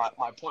topic.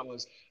 My point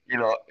was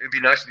it'd be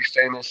nice to be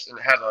famous and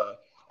have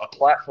a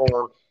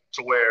platform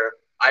to where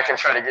I can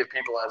try to give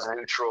people as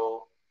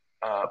neutral,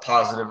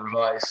 positive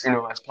advice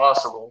as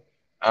possible.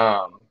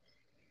 Um,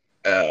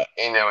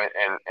 and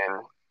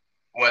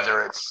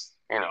whether it's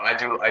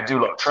I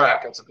do love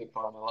track. That's a big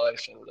part of my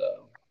life,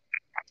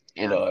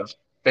 and I've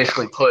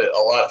basically put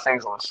a lot of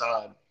things on the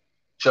side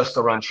just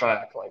to run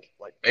track, like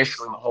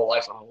basically my whole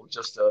life on hold,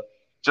 just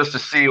to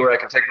see where I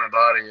can take my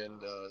body and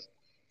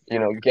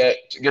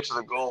get to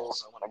the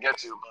goals I want to get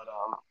to.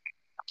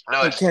 But no,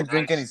 You it'd just be can't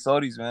drink any nice.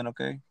 sodies, man.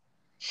 Okay.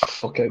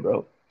 Okay,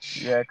 bro.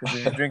 Yeah, because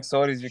if you drink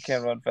sodies, you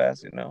can't run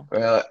fast. You know.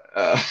 Uh,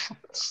 uh,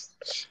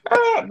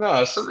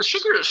 no, so the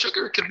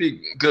sugar can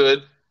be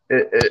good.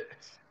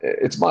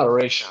 It's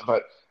moderation,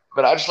 but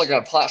I just like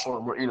a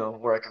platform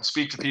where I can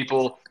speak to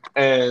people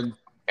and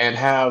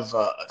have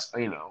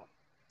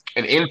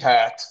an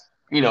impact.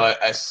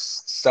 As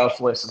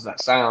selfless as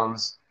that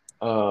sounds,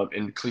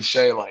 and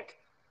cliche, like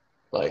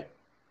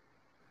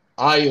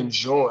I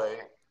enjoy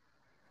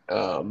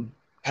um,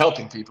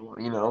 helping people.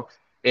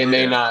 It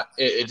may Yeah. not.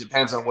 It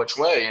depends on which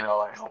way.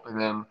 Like helping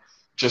them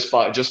just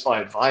by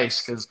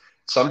advice, because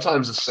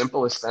sometimes the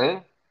simplest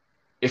thing,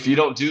 if you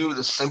don't do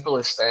the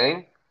simplest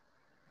thing,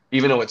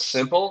 even though it's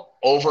simple,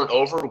 over and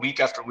over, week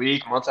after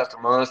week, month after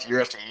month,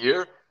 year after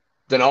year,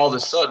 then all of a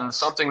sudden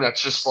something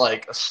that's just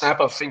like a snap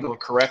of a finger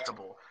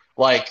correctable,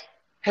 like,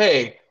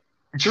 hey,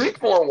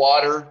 drink more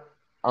water,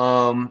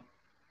 um,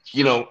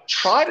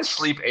 try to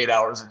sleep 8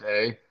 hours a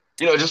day,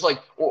 just like,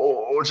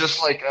 or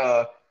just like,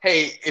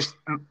 hey, if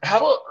how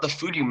about the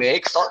food you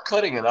make, start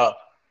cutting it up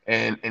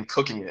and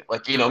cooking it,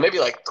 like, maybe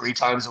like 3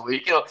 times a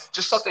week,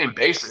 just something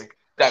basic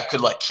that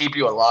could like keep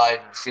you alive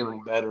and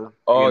feeling better,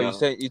 Oh,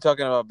 you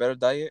talking about better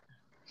diet?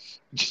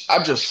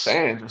 I'm just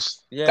saying,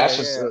 just Yeah, that's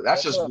just yeah. that's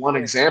That's just what I'm one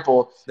doing.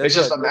 example. That's It's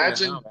what just I'm doing right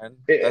now, imagine. man.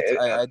 That's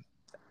It,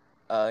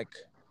 like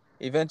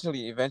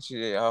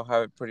eventually I'll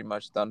have it pretty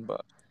much done,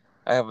 but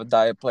I have a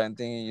diet plan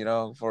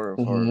thingy, for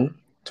Mhm.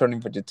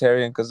 turning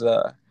vegetarian because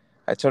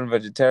I turned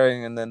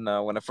vegetarian and then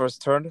when I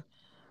first turned,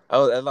 I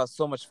lost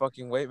so much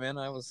fucking weight, man.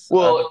 I was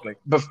Well, like,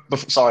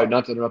 sorry,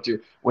 not to interrupt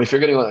you. When if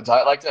you're getting on a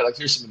diet like that, like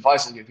here's some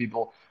advice I give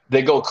people: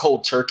 they go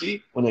cold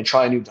turkey when they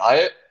try a new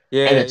diet,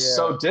 and yeah, it's yeah.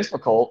 so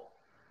difficult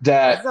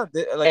that It's not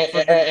like for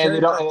and vegetarian,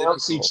 it's not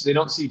difficult. they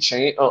don't see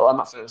change. Oh, I'm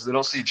not finished. They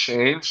don't see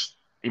change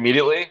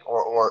immediately,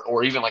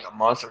 or even like a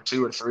month or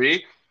 2 or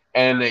 3,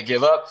 and they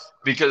give up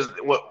because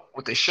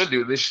what they should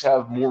do, they should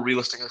have more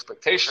realistic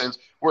expectations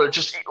where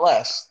just eat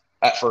less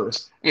at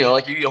first.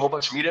 Like you eat a whole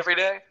bunch of meat every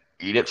day,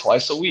 eat it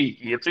twice a week,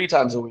 eat it 3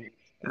 times a week,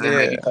 and then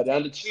maybe Yeah. cut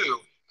down to 2,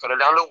 cut it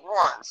down to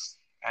once,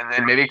 and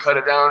then maybe cut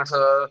it down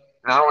to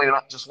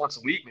not just once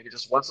a week, maybe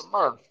just once a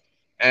month,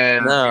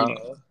 and No,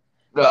 no,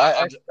 but I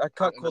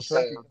cut I'm cold just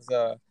turkey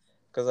saying,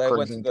 because I for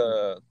went to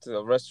example.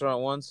 the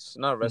restaurant once,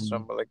 not a Mhm.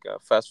 restaurant, but like a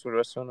fast food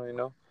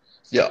restaurant,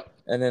 Yeah.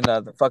 And then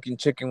the fucking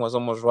chicken was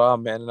almost raw,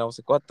 man, and I was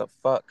like, what the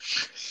fuck,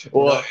 you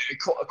Well,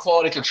 know?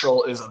 quality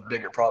control is a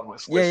bigger problem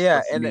with Yeah, with yeah,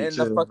 with meat and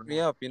that too. fucked me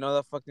up,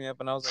 that fucked me up,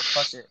 and I was like,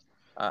 fuck it,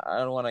 I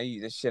don't want to eat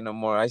this shit no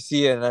more. I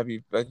see it, and I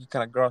be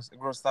kind of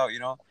grossed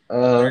out.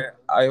 Uh,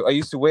 I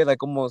used to weigh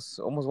like almost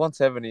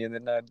 170, and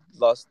then I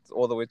lost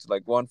all the way to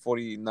like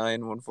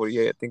 149,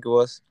 148, I think it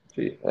was.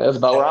 that's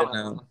about And where I'm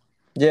then at.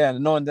 yeah,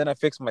 no, and then I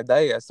fixed my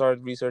diet. I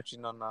started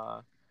researching on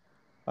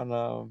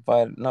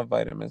not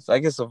vitamins. I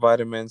guess a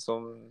vitamin.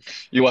 Some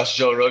You watch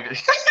Joe Rogan.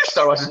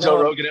 Start watching Joe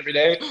no, Rogan every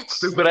day.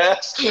 Stupid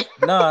ass.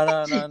 no,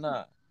 no, no,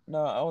 no,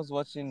 no. I was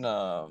watching.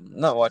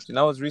 Not watching.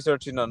 I was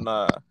researching on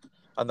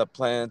the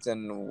plants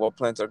and what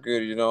plants are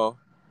good.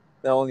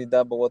 Not only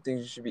that, but what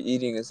things you should be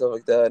eating and stuff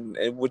like that,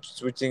 and which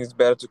things is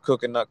better to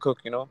cook and not cook.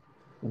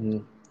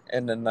 Mhm.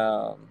 And then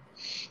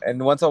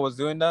and once I was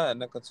doing that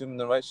and then consuming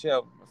the right shit,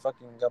 I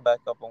fucking got back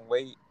up on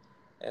weight,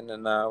 and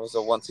then I was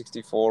a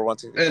 164, And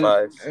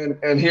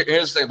 165.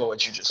 here's the thing about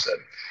what you just said.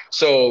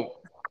 So,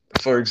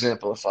 for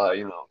example, if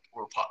I were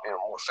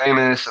more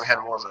famous and had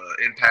more of an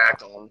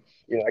impact on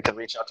I could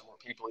reach out to more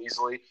people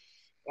easily.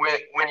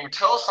 When you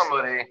tell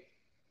somebody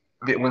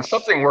when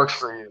something works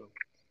for you,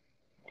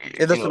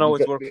 It doesn't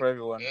always because work for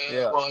everyone.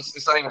 Yeah. well,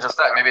 it's not even just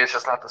that. Maybe it's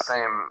just not the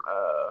same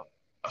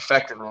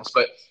effectiveness.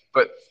 But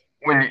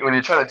when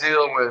you try to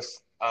deal with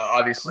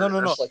obviously No, no,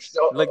 no. there's like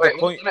still Like the wait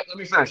point. let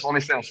me finish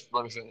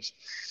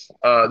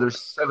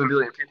there's 7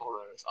 billion people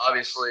on Earth.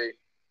 Obviously,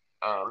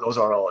 those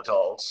aren't all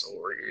adults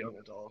or young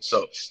adults.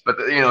 So, but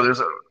there's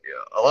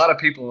a lot of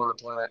people on the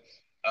planet,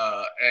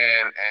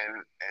 and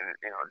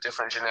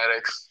different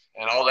genetics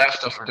and all that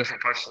stuff from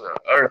different parts of the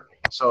Earth.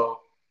 So,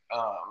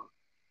 um,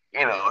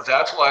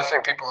 that's why I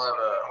think people have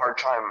a hard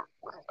time.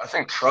 I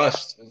think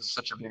trust is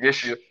such a big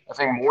issue. I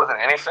think more than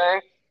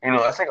anything,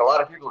 I think a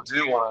lot of people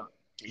do want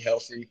to be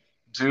healthy,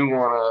 do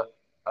want to,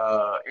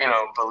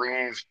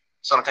 believe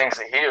some things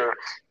they hear,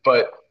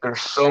 but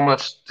there's so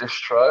much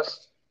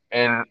distrust,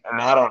 and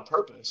not on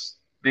purpose,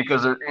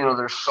 because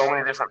there's so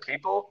many different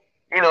people.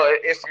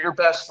 If your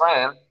best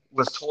friend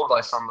was told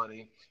by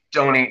somebody,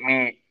 don't eat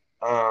meat,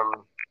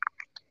 um,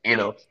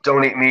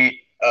 don't eat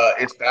meat.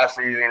 It's bad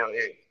for you.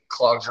 It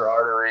clogs your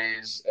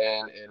arteries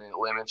and it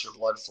limits your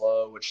blood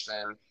flow, which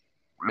then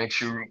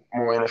makes you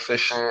more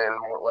inefficient and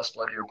less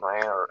blood to your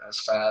brain or as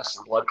fast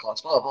and blood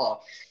clots, blah, blah.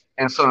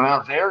 And so now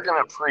they're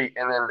going to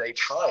and then they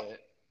try it,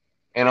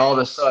 and all of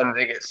a sudden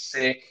they get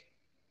sick.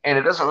 And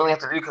it doesn't really have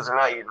to do because they're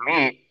not eating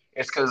meat.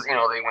 It's because, they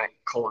went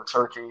cold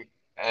turkey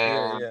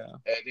Yeah, and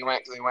yeah, they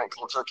went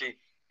cold turkey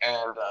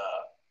and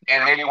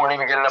maybe weren't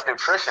even getting enough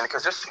nutrition,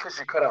 because just because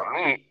you cut out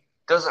meat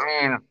doesn't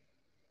mean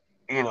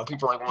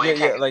people are like, well, yeah, you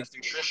can't yeah. get enough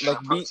nutrition or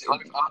Be.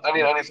 protein. I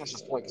need to finish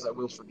this point because I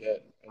will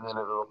forget, and then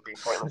it'll be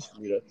pointless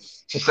for me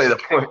to say the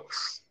point.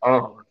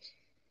 Um,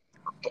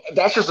 but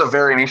that's just a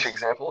very niche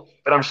example,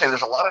 but I'm saying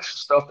there's a lot of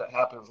stuff that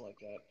happens like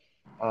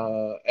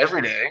that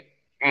every day,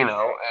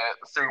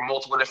 through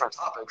multiple different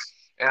topics,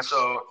 and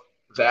so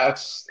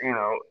that's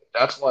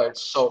why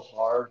it's so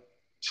hard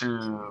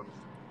to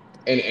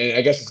and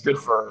I guess it's good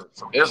for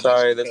business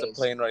Sorry, there's a because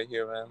plane right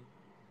here, man.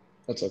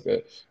 that's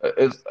okay.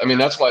 I mean,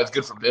 that's why it's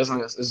good for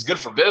business. It's good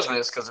for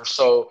business because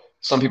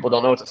some people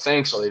don't know what to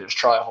think, so they just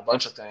try a whole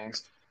bunch of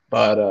things.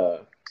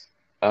 But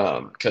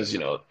because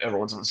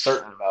everyone's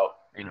uncertain about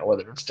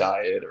whether it's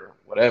diet or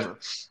whatever.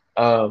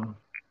 Um,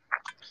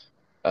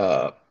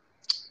 uh,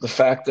 the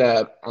fact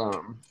that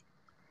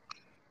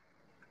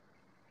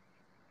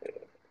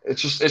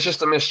it's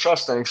just a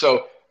mistrust thing.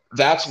 So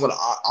that's what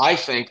I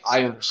think.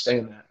 I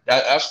understand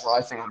that's where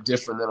I think I'm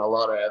different than a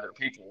lot of other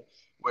people,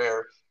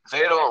 where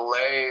they don't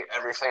lay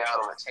everything out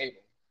on the table.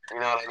 You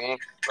know what I mean?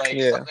 Like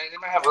Yeah, they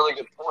might have really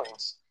good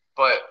points,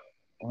 but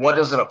what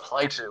does it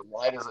apply to?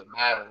 Why does it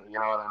matter? You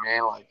know what I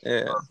mean? Like,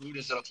 yeah. or who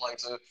does it apply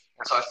to?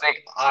 And so I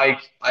think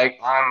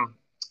I'm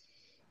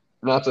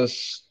not to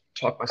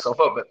talk myself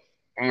up, but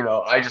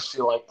I just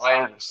feel like I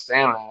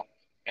understand that,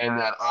 and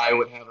that I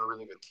would have a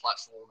really good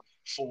platform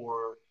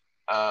for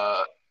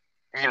uh,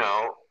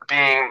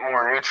 being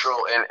more neutral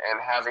and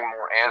having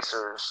more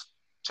answers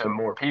to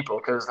more people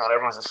because not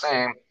everyone's the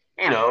same.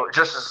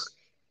 Just as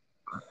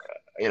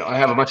I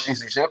have a bunch of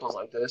these examples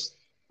like this.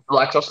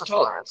 Lactose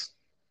intolerance.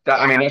 That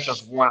I mean, that's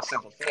just one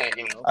simple thing.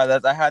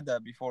 I had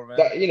that before, man.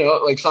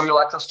 That like some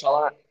are lactose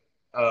tolerant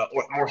or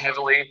more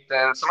heavily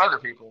than some other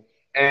people,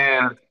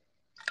 and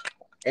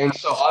so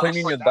Just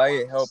cleaning obviously your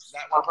diet helps.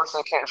 that one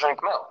person can't drink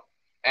milk,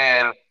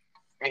 and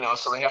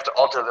so they have to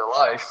alter their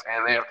life,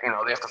 and they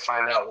have to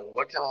find out, well,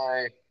 what can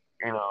I,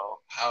 No,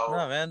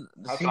 man.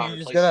 how See, can I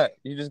replace it?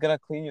 you just gotta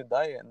clean your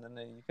diet, and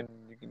then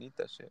you can eat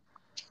that shit.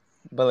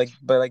 But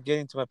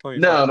getting to my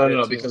point before I No, no, forget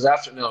no, too.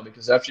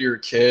 because after you're a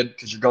kid,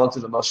 because you're going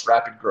through the most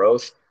rapid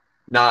growth,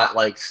 not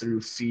like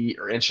through feet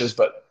or inches,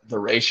 but the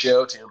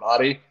ratio to your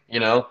body.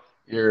 Your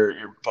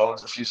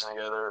bones are fusing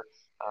together.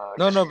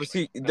 No, Because no, but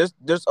see,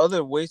 there's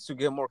other ways to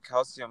get more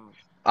calcium,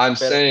 I'm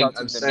better saying I'm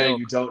calcium than saying you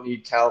milk. don't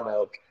need cow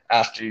milk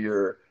after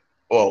you're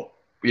well,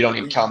 you don't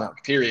need cow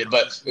milk, period.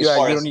 But as Yeah,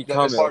 far you don't as need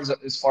cow milk.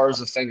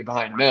 the thing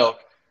behind milk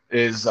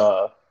is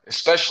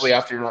especially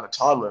after you're not a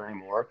toddler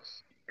anymore,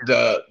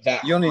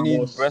 You only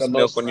need the breast milk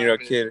most when you're a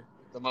rapid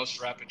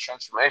kid.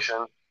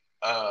 transformation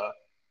uh,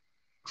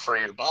 for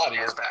your body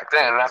is back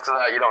then. And after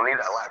that, you don't need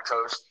that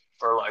lactose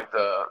for like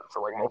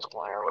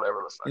multiplying or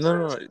whatever the fuck No, it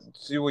no, is. no.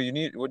 See, what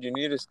you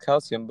need is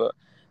calcium, but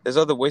there's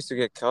other ways to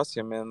get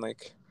calcium, man.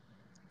 Like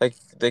No,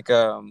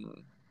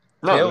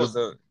 kale is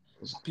a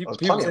there's people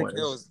plenty of say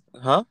kale ways. is,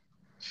 huh?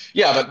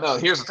 Yeah, but no.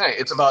 Here's the thing.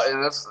 It's about,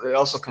 and that's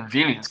also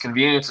convenience.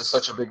 Convenience is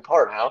such a big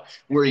part now.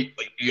 Where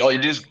all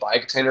you do is buy a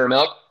container of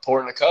milk, pour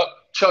it in a cup,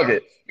 chug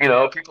it.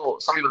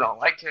 Some people don't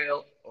like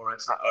kale, or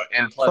it's not.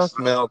 And plus, Fuck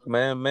milk,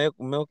 man.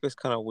 Milk is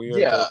kind of weird though.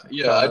 yeah,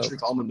 yeah. Cow I milk.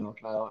 drink almond milk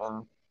now,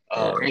 and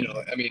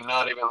Yeah. I mean,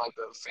 not even like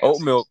the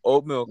fanciest,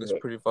 Oat milk is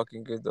but pretty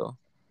fucking good though.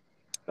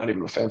 not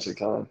even a fancy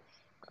kind.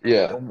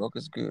 Yeah. Oat milk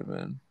is good,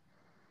 man.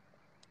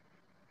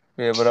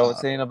 Yeah, but I was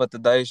Uh, saying about the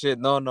diet shit.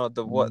 No, no,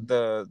 mm,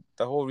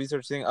 the whole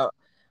research thing.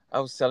 I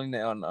was selling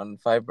it on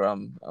Fiverr.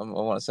 I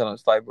want to sell on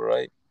Fiverr,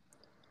 right?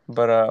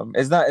 But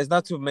it's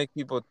not to make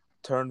people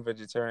turn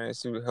vegetarian.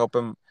 It's to help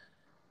them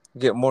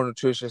get more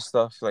nutritious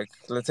stuff. Like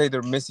let's say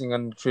they're missing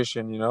on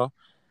nutrition, mhm.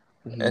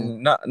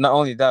 and not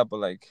only that, but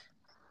like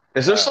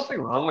Is there uh,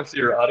 something wrong with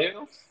your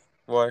audio?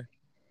 why?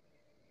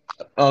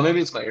 Oh,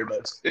 maybe it's my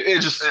earbuds. It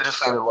just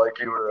sounded like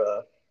you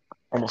were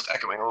almost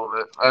echoing a little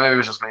bit. Maybe it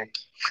was just me.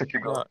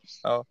 Keep going. No,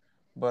 oh,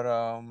 but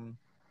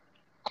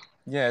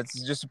yeah,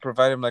 it's just to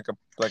provide them like a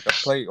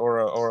plate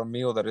or a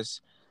meal that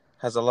is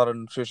has a lot of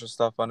nutritious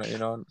stuff on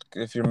it.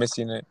 If you're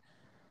missing it,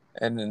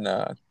 and then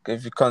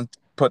if you can't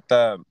put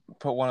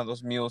one of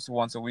those meals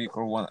once a week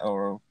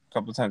or a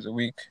couple times a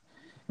week,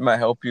 it might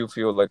help you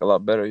feel like a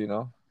lot better.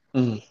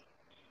 Mhm.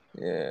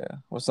 Yeah,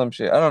 or some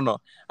shit. I don't know.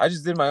 I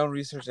just did my own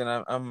research, and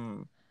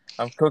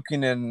I'm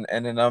cooking, and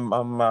then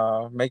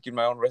I'm making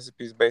my own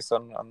recipes based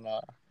on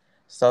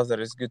stuff that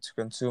is good to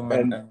consume,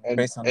 and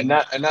based on And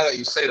now that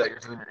you say that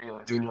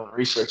you're doing your own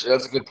research,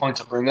 that's a good point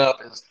to bring up.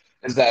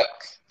 Is that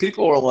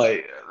people are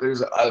like,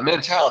 there's a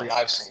mentality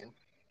I've seen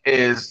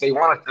is they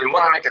want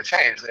to make a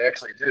change. They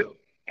actually do,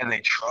 and they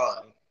try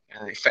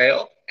and they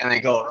fail and they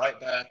go right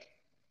back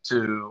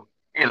to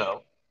you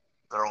know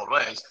their old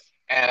ways.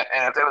 And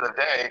at the end of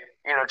the day,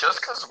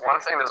 just because one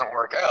thing doesn't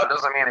work out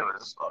doesn't mean it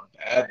was a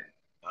bad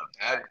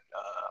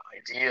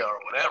idea or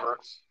whatever.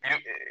 You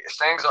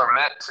Things are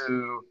meant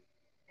to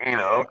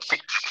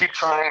keep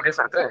trying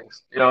different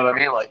things. You know what I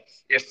mean? Like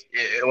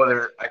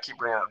whether I keep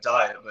bringing up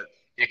diet, but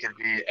it could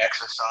be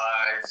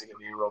exercise, it could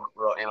be a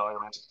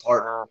romantic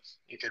partner,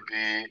 it could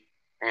be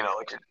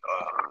it could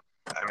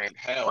I mean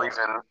hell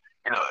even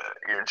you know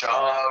your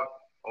job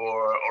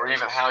or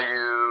even how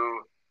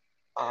you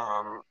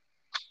um,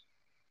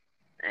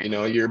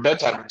 your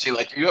bedtime routine.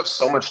 Like you have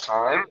so much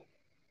time.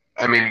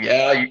 I mean,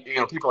 yeah,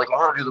 people are like, I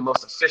want to do the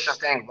most efficient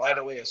thing right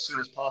away as soon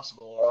as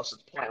possible, or else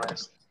it's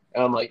pointless.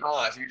 And I'm like,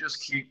 nah, if you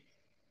just keep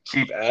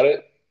at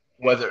it,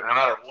 no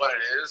matter what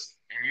it is,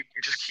 and you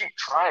just keep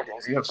trying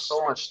things. You have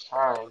so much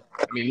time.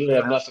 I mean, you really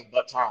have nothing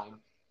but time,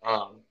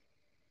 um,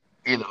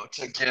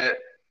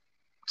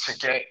 to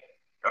get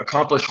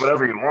accomplish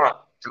whatever you want.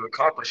 to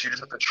accomplish. You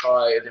just have to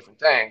try different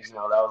things. That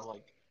was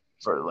like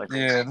for like an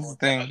Yeah, this is example. the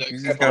thing. The You just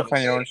example gotta of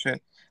find your own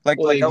insanity. shit.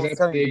 Well, Like I was the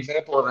telling.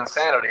 example of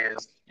insanity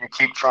is you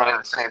keep trying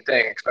the same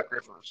thing, expect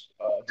different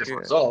Yeah.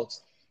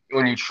 results.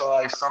 When you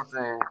try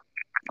something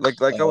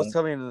Like uh, I was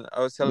telling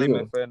my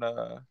new, friend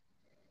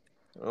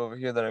over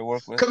here that I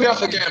work with. cut me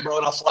off again, bro,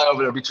 and I'll fly over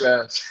there and beat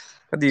your ass.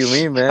 What do you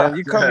mean, man?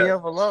 You Go cut me ahead.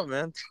 off a lot,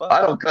 man.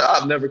 I Fuck. don't.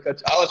 I've never cut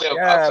you. I'll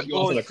Yeah, cut you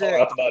off in a car. bullshit.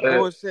 That's about it.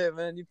 Bullshit,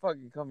 man. You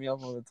fucking cut me off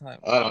all the time,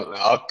 I don't know.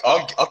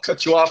 I'll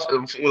cut you off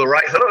with a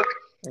right hook.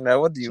 man. Now,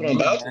 what do That's you what I'm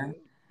mean, about to man?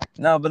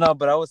 do. No,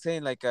 but I was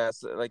saying like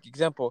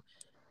example,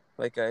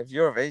 if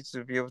you're of age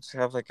to be able to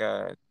have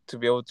to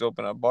be able to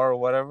open a bar or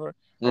whatever,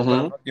 open a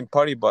Mm-hmm. fucking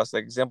party bus.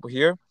 Like example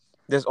here,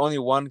 there's only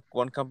one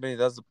company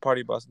that does the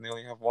party bus, and they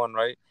only have one,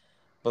 right?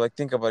 But like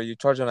think about it, you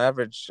charge on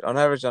average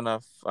on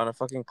a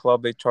fucking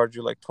club they charge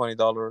you like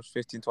 $20,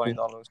 15,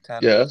 $20,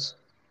 10. Yes.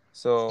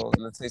 So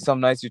let's say some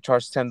nights you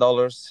charge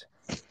 $10,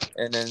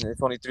 and then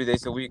it's only 3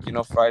 days a week,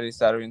 Friday,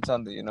 Saturday, and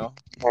Sunday, or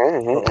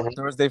Mm-hmm.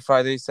 Thursday,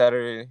 Friday,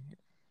 Saturday,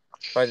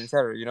 Friday and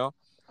Saturday, and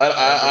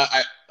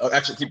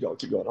Actually keep going.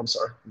 Keep going. I'm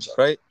sorry. I'm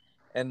sorry. right,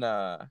 and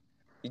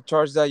you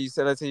charge that. You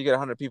said let's say you get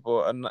 100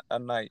 people a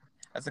night.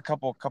 That's a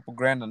couple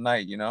grand a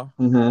night.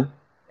 Mm-hmm.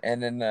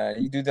 And then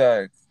you do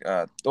that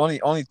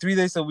only 3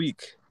 days a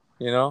week,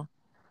 you know,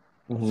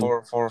 Mm-hmm.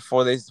 for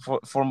 4 days,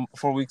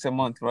 4 weeks a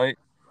month, right?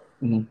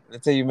 Mm-hmm.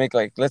 Let's say you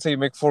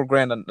make 4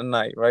 grand a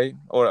night, right,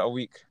 or a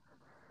week.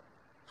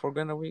 4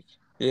 grand a week,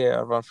 yeah,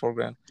 around 4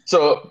 grand.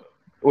 So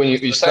when you're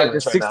So it's saying like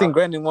this right 16 now,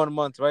 grand in 1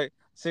 month, right?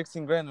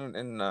 16 grand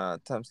in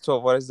times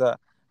 12. What is that?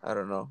 I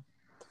don't know.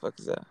 The fuck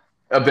is that?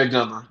 a big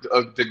number.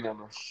 A big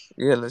number.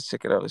 Yeah, let's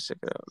check it out. Let's check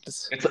it out.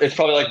 It's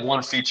probably like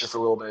one feature for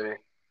Lil Baby.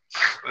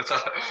 That's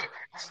how,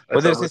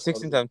 What that's did I how say? much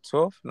 16 money. times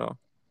 12? No,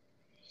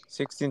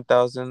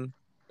 16,000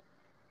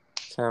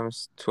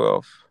 times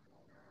 12.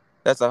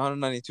 That's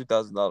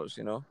 $192,000.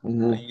 A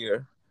Mm-hmm.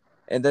 year,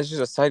 and that's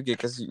just a side gig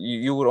because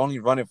you would only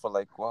run it for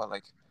like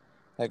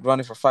run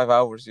it for 5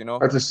 hours.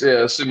 I just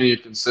assuming you're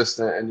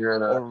consistent and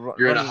Or running it.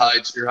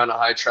 you're in a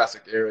high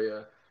traffic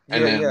area,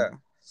 and Yeah, then yeah.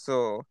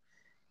 So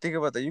think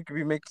about that. You could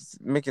be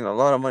making a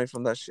lot of money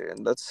from that shit,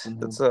 and that's Mhm.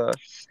 that's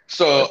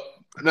So that's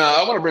now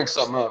I want to bring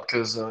something up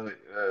because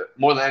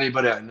more than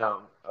anybody I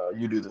know,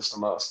 you do this the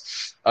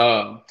most.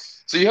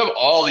 So you have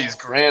all these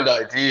grand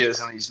ideas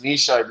and these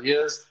niche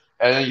ideas,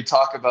 and then you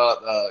talk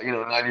about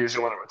 9 years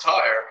you want to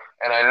retire.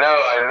 And I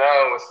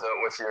know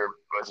with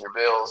your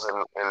bills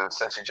and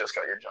since you just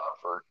got your job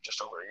for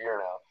just over a year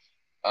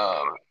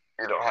now,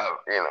 you don't have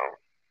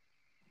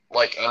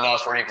like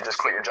enough where you can just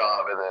quit your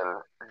job and then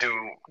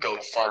go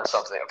fund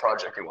something, a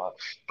project you want.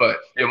 But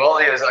you have all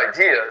these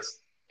ideas,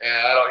 and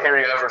I don't hear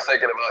you ever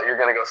thinking about you're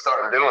gonna go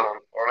start and doing them,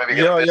 or maybe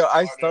get a yo. business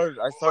I partner, started.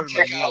 I or started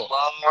my take out meal.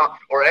 a loan,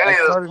 or I any of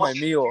this started my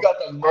bullshit. You meal. got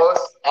the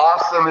most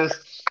awesomest,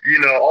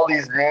 all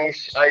these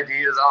niche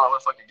ideas. I don't know where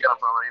the fuck you get them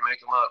from, or you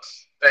make them up.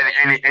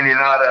 And you're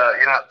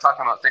not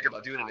talking about thinking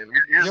about doing anything.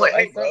 You're just Yo, like,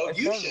 hey, bro, I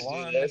you started should do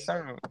one. I this,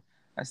 started.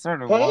 I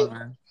started huh? one,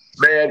 man.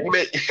 Man, you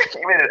made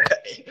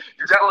it.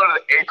 You downloaded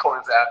the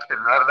Acorns app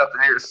and ran it up the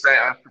nearest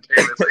Sam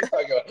payments.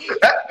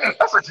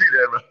 That's what you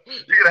did, bro.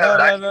 You could have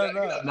No, no, you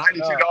no, could no, have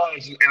 $92 no,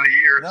 in the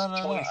year no.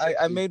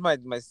 I 2060. made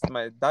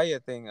my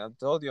diet thing. I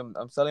told you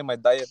I'm selling my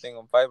diet thing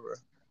on Fiverr.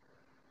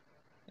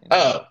 You know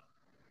Oh,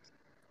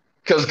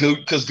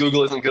 because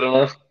Google isn't good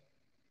enough.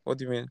 what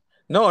do you mean?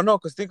 No,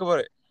 because think about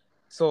it.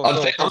 So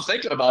I'm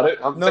thinking about it.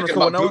 I'm no. thinking So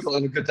when about I was Google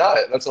and a good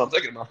diet. That's what I'm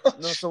thinking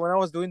about. No, so when I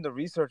was doing the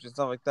research and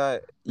stuff like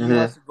that,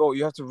 Mm-hmm.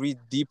 you have to read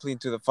deeply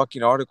into the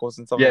fucking articles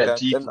and stuff like Yeah,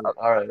 that, and deeply.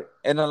 All right.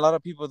 a lot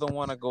of people don't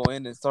want to go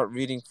in and start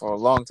reading for a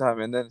long time,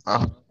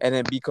 Uh-huh. and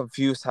then be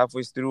confused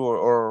halfway through,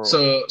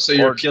 So or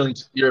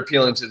you're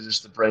appealing to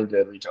just the brain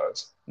dead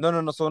retards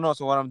no, so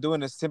what I'm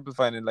doing is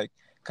simplifying it, like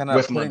kind of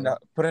with money.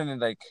 putting it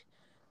like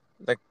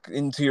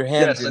into your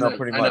hands, Yes, I know.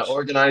 pretty I know. much.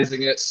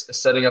 Organizing it,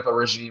 setting up a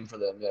regime for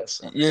them.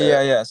 Yes.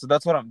 Okay. Yeah. So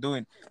that's what I'm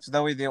doing. So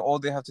that way, they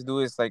have to do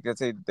is like let's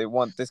say they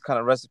want this kind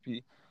of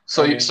recipe,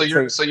 So and you, then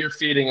let's say you're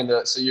feeding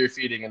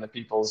into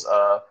people's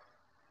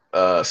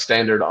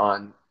standard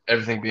on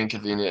everything being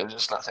convenient and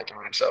just not thinking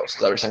for themselves. Is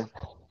that what you're saying?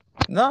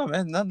 no,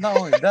 man, not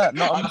only that.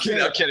 No, I'm I'm kidding.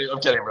 saying I'm kidding. I'm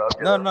kidding, bro. I'm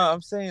kidding. no, I'm no. kidding.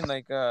 I'm saying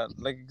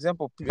like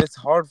example, it's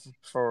hard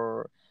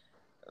for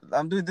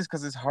I'm doing this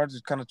because it's hard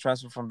to kind of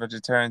transfer from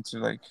vegetarian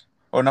to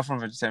or not from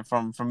vegetarian,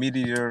 from meat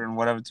eater and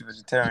whatever to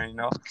vegetarian.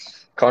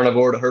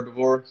 Carnivore to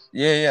herbivore.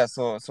 Yeah.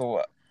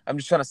 So I'm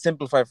just trying to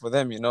simplify for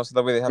them, so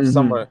that way they have Mm-hmm.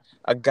 somewhere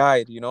a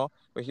guide.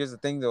 But here's the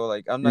thing though,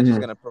 like I'm not just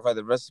Mm-hmm. gonna provide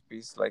the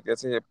recipes. Like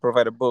let's say I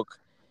provide a book,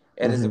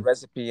 and it's a Mm-hmm.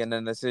 recipe, and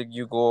then let's say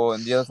you go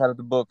on the other side of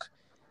the book,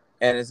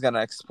 and it's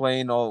gonna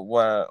explain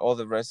all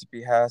the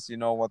recipe has,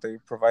 what they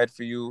provide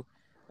for you,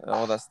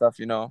 all that stuff.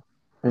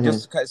 Mm-hmm.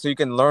 Just so you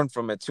can learn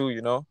from it too.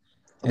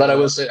 And But then I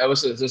will say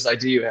this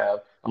idea you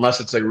have, unless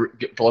it's like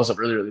blows up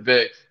really, really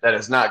big, that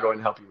is not going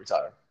to help you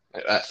retire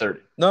at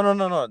 30.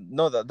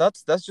 no.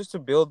 That's just to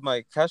build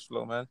my cash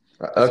flow, man.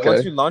 Because once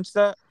Okay, you launch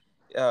that,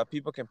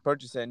 people can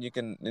purchase it, and you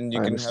I can have it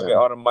understand.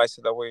 automized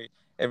so that way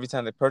every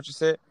time they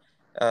purchase it,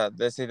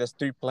 they say there's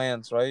three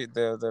plans, right?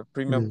 The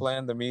premium Mhm.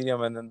 plan, the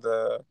medium, and then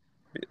the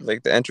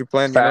entry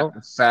plan, you know.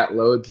 Fat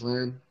load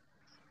plan.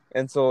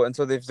 And so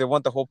if they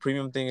want the whole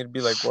premium thing, it'd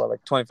be like what,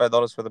 like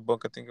 $25 for the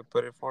book, I think I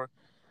put it for,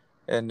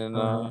 and then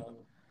Uh-huh.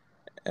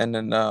 and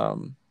then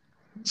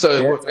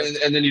So,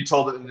 yeah, and then you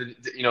told them,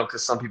 that,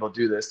 because some people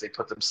do this, they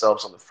put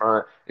themselves on the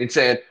front and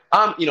saying,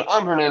 I'm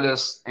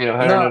Hernandez,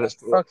 no,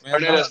 fuck, man, no,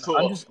 Hernandez no,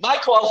 I'm Tool. just My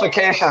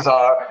qualifications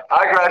are,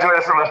 I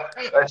graduated from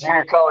a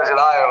junior college in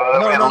Iowa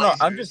no, in no, no,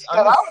 lasers, I'm and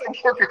I just want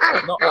to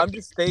give no, you I'm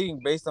just stating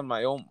based on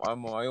my own what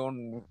my I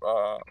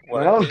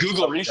own did and Google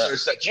stuff like that.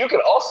 research that you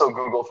can also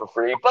Google for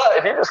free. But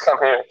if you just come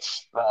here,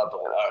 nah,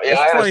 but, yeah,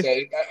 It's I 20.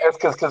 understand. It's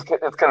because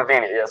it's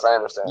convenient. Yes, I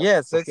understand.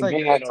 Yeah, so It's it's like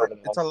convenient or it's a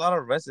advanced. lot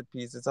of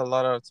recipes. It's a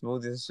lot of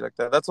smoothies and shit like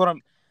that. That's what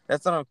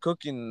I'm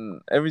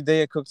cooking every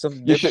day. I cook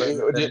something You should.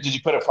 different. And then Did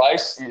you put a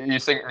price? You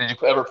think? Did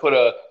you ever put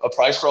a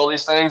price for all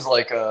these things,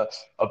 like a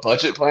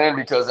budget plan?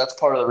 Because that's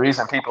part of the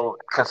reason people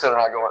consider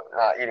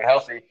not eating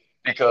healthy,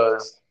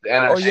 because the oh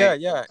energy yeah,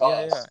 and the yeah, yeah,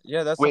 yeah, cost.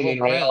 yeah. That's the When whole in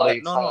plan. reality,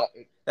 it's No, not.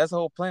 that's the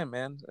whole plan,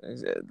 man.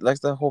 That's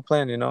the whole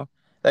plan. You know,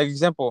 like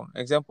example.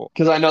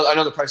 Because I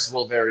know the prices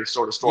will vary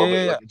store to Yeah, store, but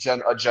yeah, yeah,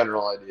 like a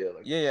general idea,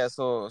 like. yeah, yeah.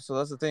 So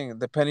that's the thing.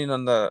 Depending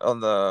on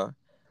the,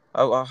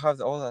 I'll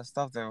have all that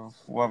stuff there.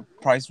 What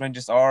price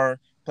ranges are,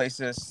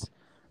 places,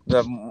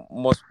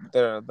 most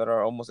that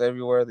are almost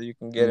everywhere that you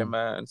can get Mm. them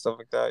at and stuff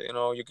like that. You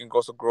know, you can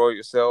also grow it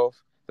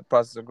yourself. The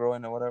process of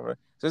growing or whatever.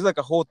 So it's like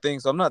a whole thing.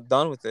 So I'm not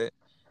done with it.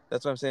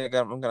 That's what I'm saying.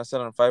 I'm gonna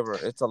sell it on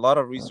Fiverr. It's a lot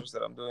of research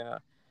that I'm doing.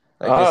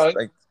 Like All it's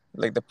right.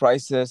 like the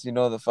prices. You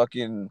know, the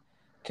fucking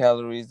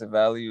calories, the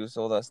values,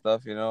 all that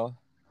stuff. You know.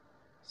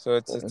 So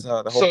it's the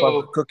whole process of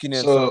So cooking it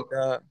and stuff like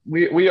so that.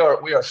 we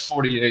are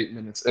 48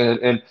 minutes in,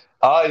 and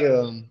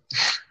I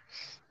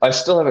I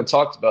still haven't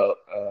talked about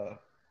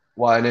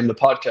why I named the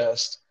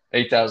podcast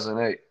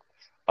 8008.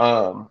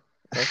 Um,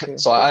 Okay.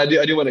 so Cool. I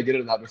do want to get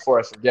into that before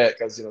I forget,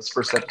 because it's the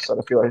first episode.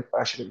 I feel like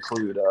I should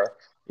include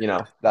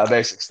that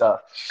basic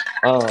stuff.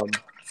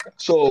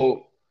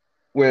 So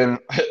when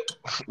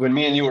when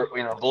me and you were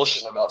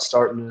bullshitting about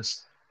starting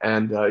this,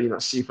 and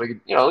see if we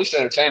could at least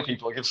entertain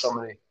people, give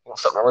somebody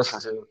something to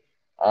listen to.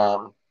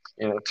 Um,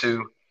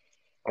 to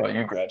well,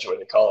 you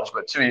graduated college,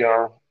 but two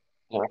young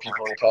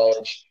people in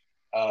college.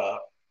 Uh,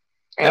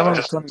 Yeah, I'm only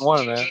just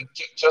 21, man.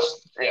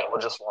 we'll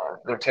just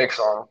want their takes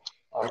on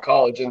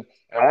college. And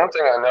one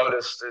thing I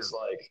noticed is,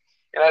 like,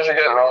 as you're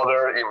getting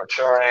older, you're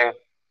maturing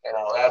and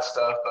all that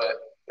stuff, but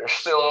there's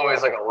still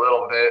always like a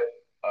little bit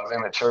of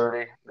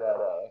immaturity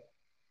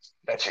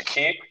that you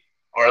keep,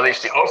 or at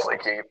least you hopefully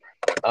keep.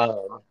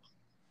 Um,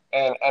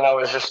 and I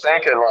was just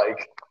thinking,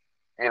 like,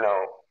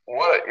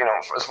 what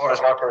as far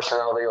as my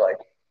personality, like,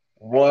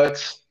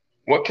 what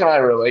what can I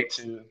relate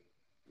to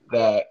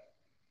that,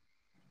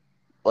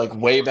 like,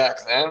 way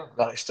back then,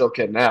 that I still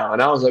can now.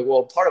 And I was like,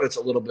 well, part of it's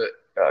a little bit,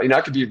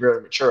 I could be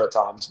very mature at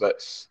times, but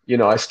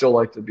I still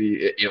like to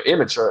be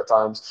immature at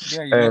times.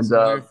 Yeah, you make And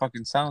some weird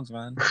fucking sounds,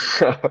 man.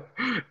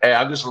 hey,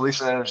 I'm just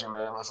releasing energy,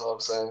 man. That's all I'm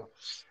saying.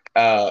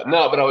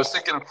 No, but I was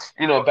thinking,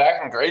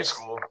 back in grade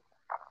school,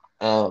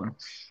 um,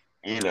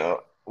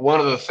 one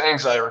of the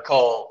things I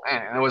recall,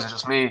 and it wasn't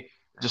just me,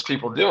 just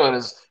people doing,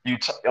 is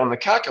on the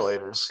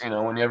calculators.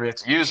 Whenever you have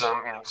to use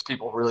them, because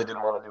people really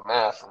didn't want to do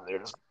math and they're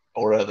just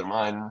bored out of their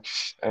mind,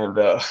 and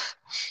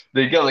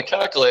they get on the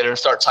calculator and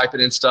start typing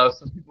in stuff.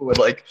 Some people would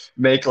like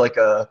make like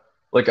a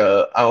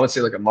I wouldn't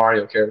say like a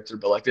Mario character,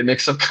 but like they make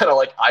some kind of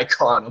like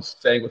icon of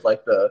thing with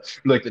like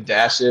the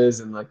dashes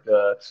and like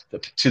the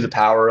to the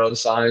power of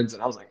signs,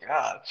 and I was like,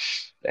 God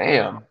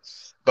damn.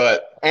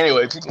 But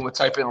anyway, people would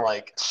type in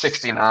like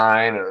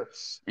 69, or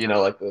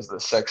like the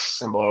sex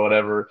symbol or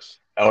whatever,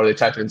 or they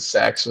type in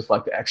sex with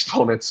like the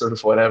exponents or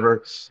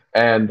whatever,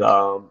 and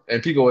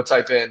people would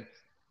type in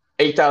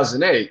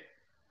 8008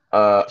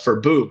 for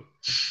boob.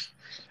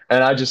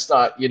 And I just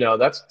thought,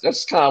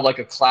 that's kind of like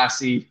a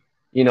classy,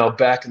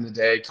 back in the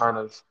day kind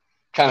of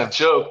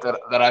joke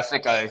that I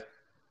think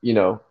you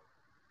know,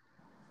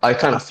 I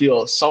kind of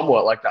feel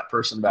somewhat like that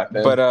person back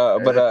then.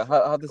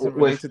 How does it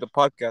relate With to the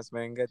podcast,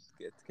 man? Can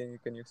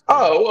you explain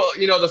that? Oh,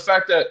 well, the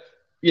fact that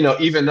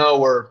even though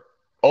we're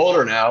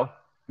older now,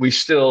 we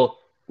still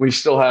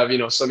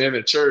have some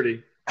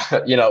immaturity,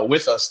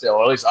 with us still,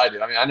 or at least I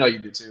do. I mean, I know you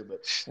do too,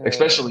 but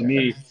especially Yeah.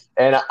 me.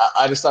 And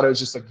I just thought it was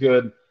just a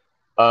good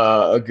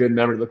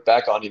memory to look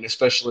back on,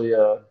 especially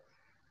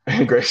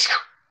in grade school,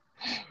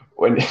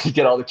 when you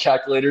get all the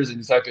calculators and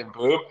you type in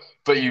boob,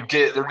 but there'd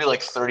be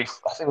like 30,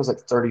 I think it was like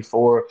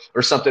 34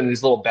 or something in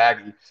these little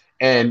baggie,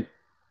 and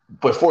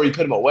before you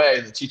put them away,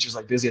 and the teacher's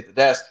like busy at the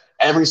desk,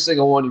 every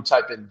single one you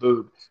type in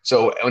boob.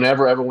 So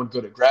whenever everyone would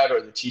go to grab it,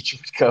 or the teacher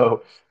would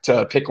go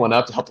to pick one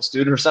up to help a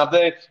student or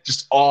something,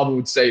 just all of them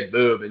would say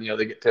boob, and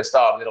they get pissed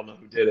off and they don't know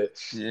who did it.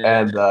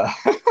 Yeah. And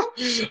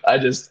I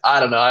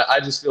don't know. I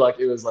just feel like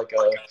it was like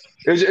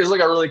it was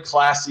like a really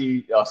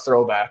classy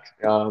throwback,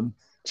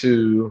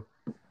 to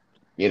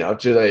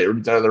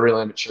the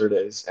real immature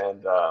days,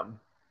 and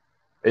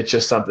it's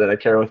just something that I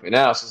carry with me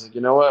now. So it's like,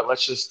 you know what?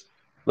 Let's just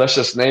Let's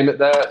just name it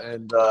that,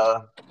 and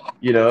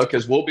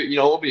because we'll be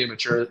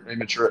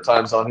immature at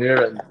times on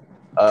here, and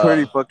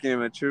Pretty uh, fucking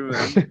immature,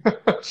 man.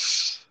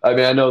 I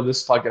mean, I know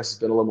this podcast has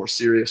been a little more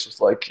serious with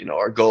like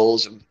our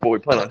goals and what we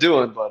plan on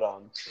doing, but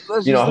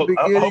That's just the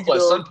beginning, hopefully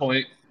at some though.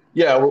 point,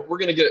 yeah, we're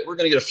gonna get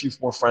a few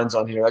more friends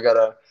on here. I got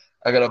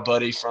a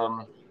buddy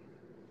from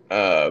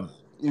uh,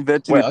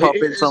 Eventually, well, pop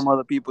in some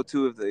other people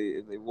too if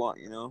they want,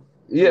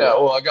 yeah,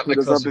 well, I got my Hit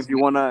us up cousin if from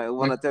you my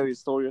wanna tell your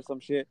story or some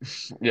shit.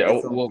 yeah,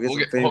 Get we'll some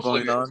get fame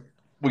hopefully going on.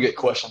 we'll get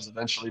questions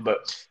eventually,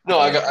 but no,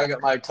 Yeah. I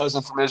got my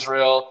cousin from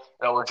Israel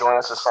that will join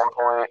us at some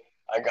point.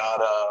 I got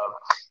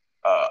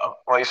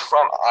well, he's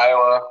from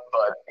Iowa,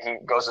 but he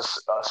goes to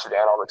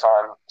Sudan all the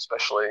time,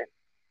 especially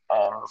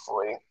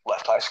before he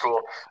left high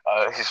school.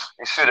 He's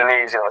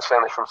Sudanese, his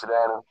family's from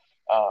Sudan,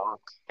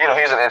 and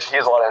he has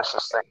a lot of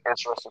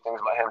interesting things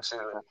about him too,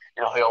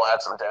 and he'll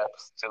add some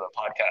depth to the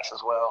podcast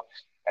as well,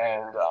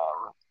 and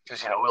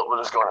because we'll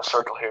just go in a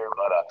circle here,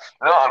 but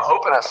no, I'm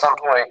hoping at some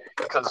point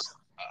because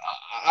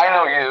I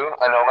know you,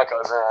 I know my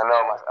cousin, I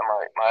know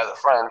my other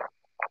friend,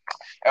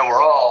 and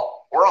we're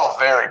all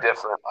very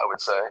different. I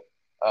would say,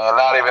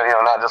 not even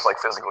not just like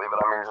physically, but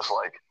I mean just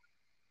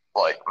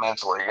like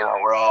mentally.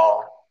 We're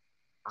all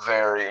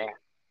very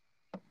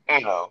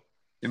you know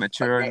like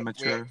Immature, we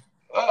immature.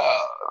 uh,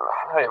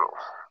 hey,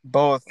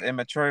 Both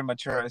immature,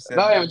 immature. I said,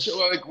 not even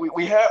man. like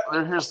we have.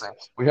 Here's the thing.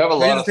 We have a So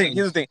lot of here's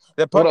the things. thing.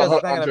 The Hold podcast is on,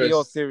 not gonna be all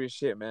Andres. serious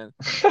shit, man.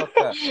 Fuck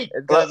that.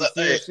 It's gonna be Hey,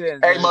 serious shit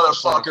and it's hey, gonna be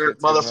some funny shit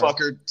too, man.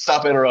 motherfucker,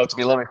 stop interrupting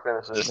me. Let me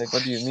finish Like, what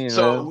this. do you mean, man?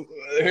 So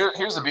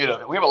here's the beauty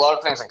of it. We have a lot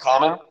of things in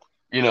common.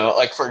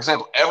 Like for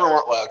example,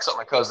 everyone, well, except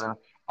my cousin,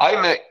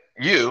 I met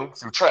you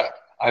through track.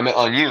 I met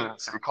on you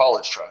through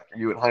college track.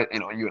 You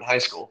in high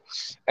school,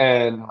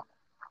 and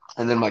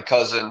then my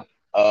cousin.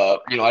 I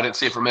didn't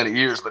see it for many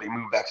years, but he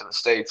moved back to the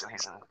states, and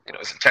he's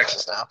in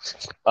Texas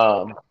now.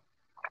 Um,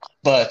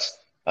 but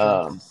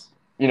um,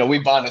 Jesus. we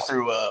bonded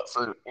through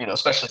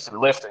especially through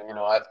lifting.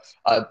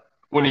 I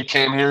when he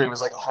came here, he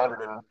was like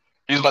 100 and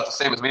he was about the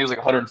same as me. He was like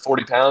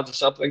 140 pounds or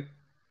something,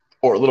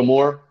 or a little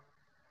more.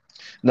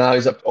 Now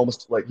he's up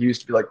almost like he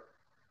used to be like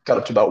got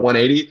up to about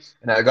 180,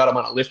 and I got him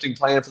on a lifting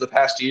plan for the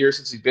past year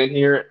since he's been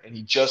here, and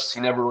he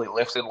never really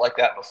lifted like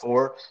that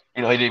before.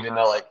 He didn't even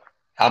know like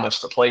how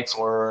much the plates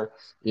were,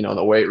 in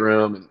the weight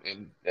room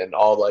and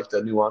all like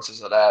the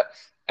nuances of that.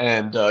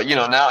 And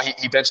now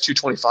he benched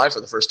 225 for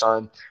the first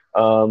time,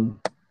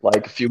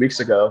 like a few weeks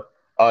ago.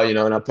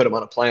 And I put him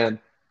on a plan,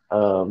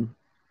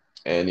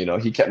 and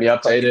he kept me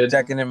Fucking updated.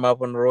 jacking him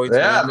up on the roids,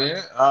 Yeah, man.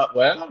 man.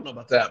 Well, I don't know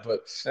about that,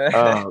 but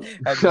I'm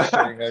just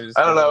kidding. I'm just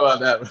I don't know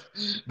kidding. about that.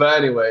 But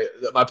anyway,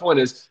 my point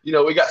is,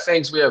 we got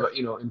things we have,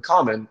 in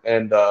common,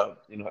 and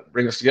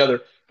bring us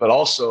together. But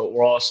also,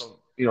 we're also,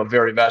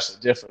 very vastly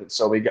different.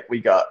 So we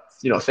got,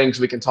 things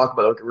we can talk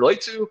about that we can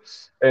relate to,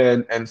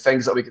 and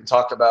things that we can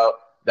talk about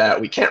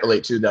that we can't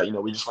relate to that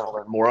we just want to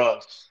learn more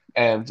of.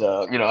 And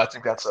I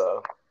think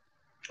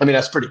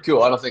that's pretty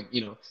cool. I don't think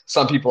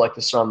some people like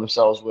to surround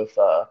themselves with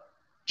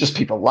just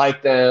people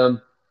like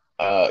them.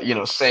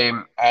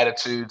 Same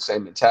attitude,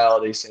 same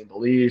mentality, same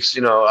beliefs.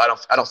 I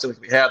don't feel like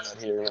we have that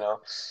here.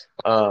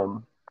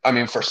 I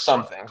mean, for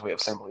some things we have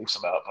same beliefs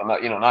about, but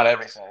not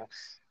everything.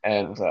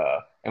 And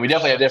we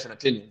definitely have different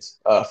opinions,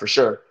 for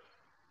sure.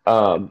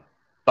 Um,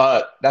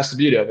 but that's the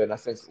beauty of it. And I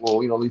think we'll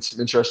lead to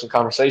some interesting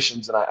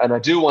conversations. And I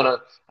do want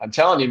to. I'm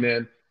telling you,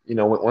 man.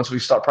 Once we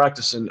start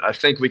practicing, I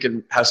think we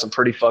can have some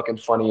pretty fucking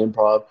funny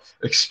improv,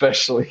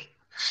 especially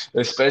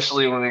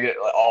when we get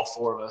like, all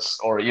four of us,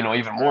 or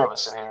even more of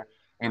us in here.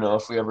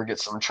 If we ever get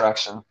some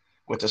traction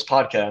with this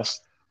podcast.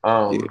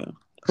 Um, Yeah.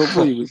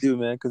 Hopefully we do,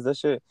 man. Cause that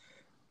shit.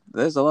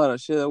 There's a lot of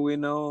shit that we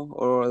know,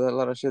 or a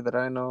lot of shit that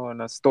I know,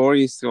 and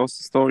stories.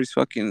 Also, stories.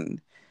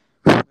 Fucking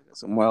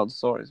some wild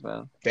stories,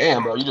 man.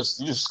 damn, bro, you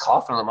just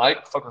coughing on the mic.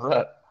 What the fuck was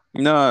that?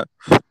 No,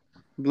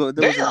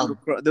 Damn,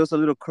 there was a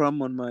little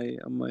crumb on my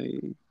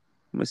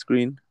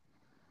screen.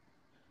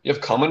 you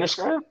have cum on your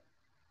screen?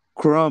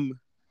 Crumb.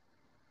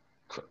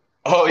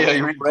 Oh It yeah, was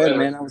you some eat bread, bread.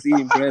 man. I was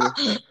eating bread.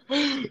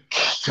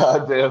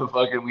 Goddamn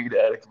fucking weed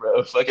addict,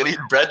 bro. Fucking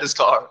eating bread in this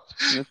car.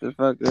 What the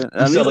fuck, man? You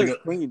At least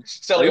it's clean.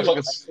 sound At like a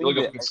least fucking I you look cleaned like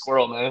a it. fucking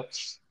squirrel, man.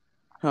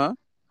 Huh?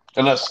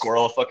 I'm not a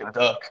squirrel, a fucking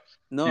duck.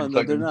 No, Eating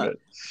no, they're fucking not.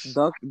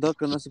 bread.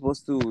 Duck are not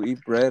supposed to eat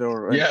bread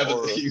Yeah, but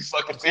or. you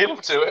fucking feed them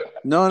to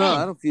No, no,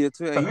 I don't feed it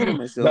to it. I eat it it.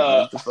 myself, man.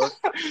 No, What the fuck?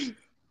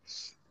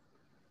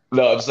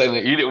 no, I'm saying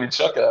they eat it when you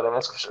chuck it at them.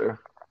 That's for sure.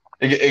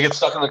 It gets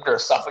stuck in like their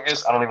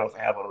esophagus. I don't even know if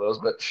they have one of those,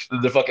 but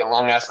the fucking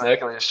long ass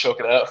neck and they just choke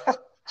it out.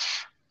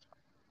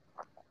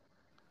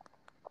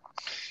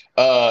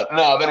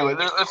 No, but anyway,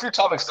 there's a few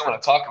topics I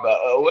want to talk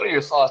about. What are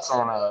your thoughts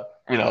on,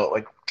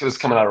 like, because it's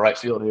coming out of right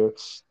field here,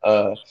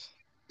 uh,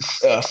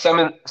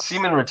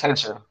 semen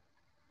retention?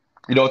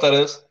 You know what that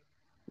is?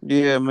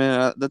 Yeah,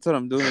 man. That's what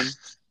I'm doing.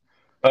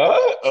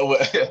 Oh,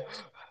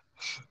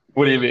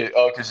 what do you mean?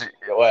 Oh, because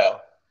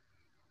wow,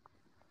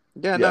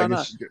 Yeah, yeah, I no, no.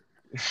 guess.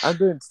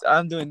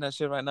 I'm doing that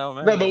shit right now,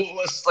 No, man. but Like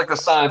what's like the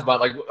signs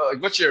behind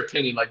what's your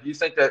opinion? Like, do you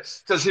think that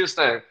because here's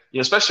the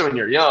thing, especially when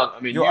you're young. I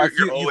mean, yo, I you're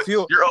feel you always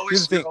feel. you're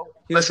Here's the always thing.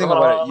 Here's the listen. thing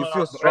Hold on, about it. hold You on, hold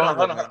feel on, hold on, stronger, hold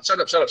on, hold man. on. Shut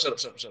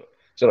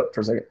up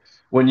for a second.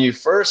 When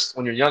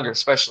you're younger,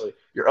 especially,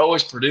 you're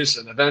always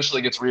producing.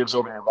 Eventually, gets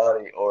reabsorbed in your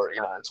body, or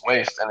it's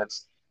waste, and you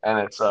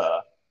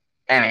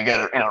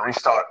gotta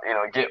restart,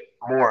 get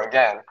more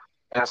again.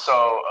 And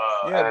so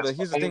Yeah, but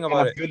here's the thing and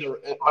about it's it. good to.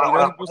 You're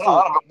not supposed to.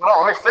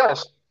 Let me finish,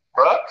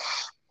 bro.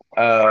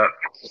 Uh,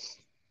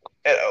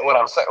 what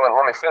I'm saying.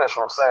 Let me finish.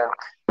 What I'm saying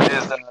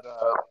is that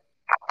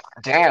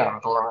damn,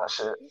 blowing that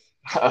shit.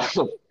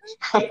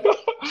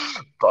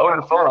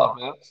 Blowing the phone off,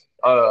 man.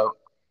 Uh,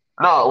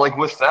 no, like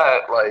with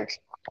that,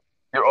 like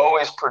you're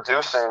always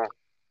producing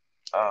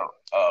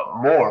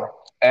more,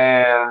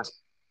 and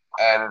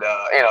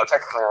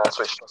technically that's what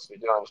you're supposed to be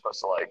doing. You're supposed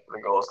to like the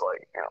goal is to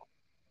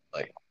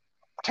like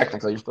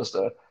technically you're supposed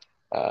to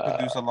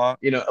Produce a lot.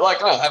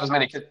 have as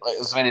many kids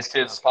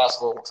as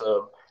possible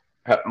to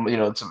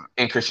to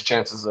increase your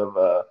chances of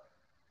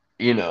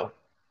you know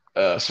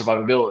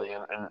survivability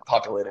and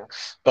populating.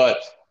 But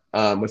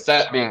with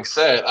that being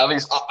said, at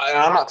least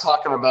I'm not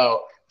talking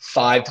about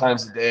 5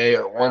 times a day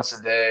or once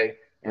a day,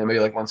 maybe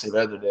like once every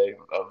other day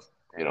of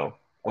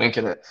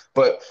winking it.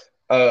 But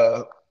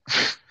uh,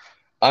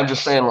 I'm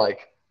just saying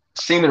like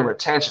semen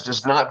retention,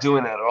 just not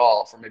doing that at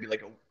all for maybe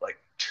like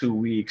 2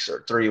 weeks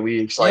or 3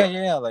 weeks. Yeah,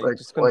 yeah. Like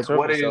just Like conserve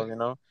what do you?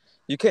 yourself.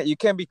 You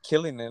can't be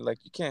killing it. Like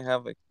you can't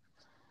have like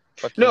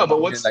No,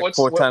 fucking but eating like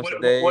four times a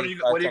what day, are you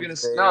five what are you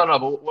times gonna? a day. No, no.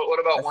 But what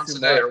about That's once too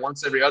a day much. or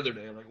once every other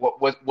day? Like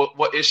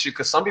what issue?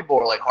 Because some people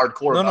are like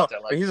hardcore No, no. about that.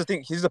 But Like here's the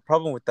thing. Here's the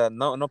problem with that.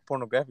 No, no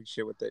pornographic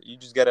shit with it. You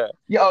just gotta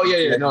yeah, oh yeah,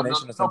 use yeah. your No,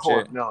 imagination or no some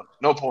porn. shit.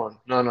 No porn.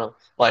 No, no.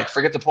 Like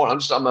forget the porn. I'm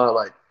just talking about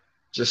like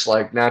just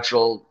like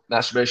natural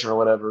masturbation or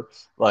whatever.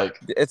 Like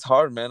It's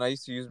hard, man. I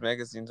used to use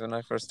magazines when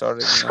I first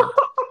started.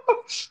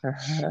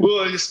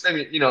 well, I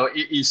mean,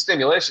 use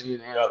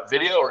stimulation,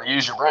 video or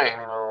use your brain,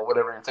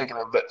 whatever you're thinking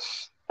of. But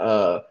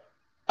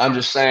I'm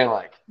just saying,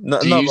 like,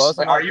 No, do no. you But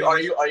also like, my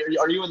thing is,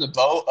 are you in the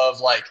boat of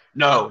like,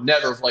 no,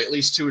 never for like at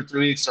least 2 or 3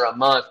 weeks or a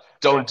month?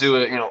 Don't do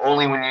it.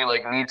 Only when you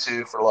like need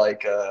to for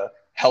like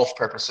health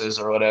purposes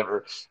or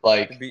whatever. to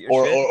Like, beat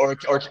your shit.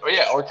 or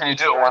yeah, or can you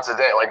do it once a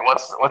day? Like,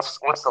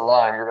 what's the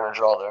line you're gonna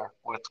draw there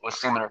with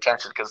semen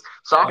retention? Because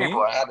some people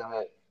Me? are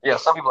adamant. Yeah,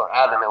 some people are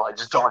adamant. Like,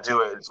 just don't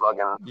do it. It's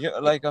fucking, Yeah.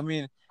 Like I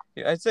mean,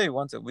 yeah, I'd say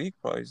once a week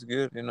probably is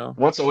good.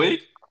 once a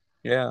week.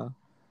 Yeah.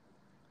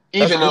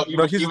 That's Even though good.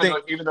 No, here's the thing.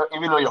 even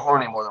though you're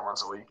horny more than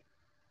once a week,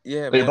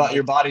 Yeah, man. your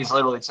Like body's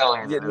literally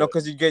telling you yeah, to do no, it.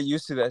 because you get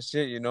used to that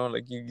shit. You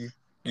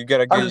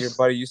gotta I'm get your just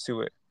body used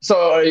to it.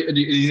 so. Do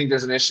you think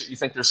there's an issue? You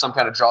think there's some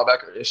kind of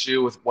drawback or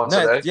issue with once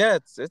No, a day?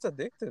 it's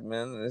addictive,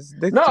 man. It's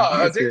addictive to No,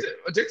 beat your shit.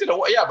 addicted to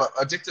what? Yeah, but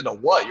addicted to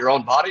what? Your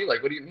own body?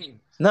 Like, what do you mean?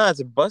 No,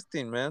 it's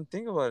busting, man.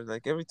 Think about it.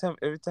 Like every time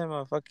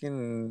I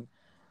fucking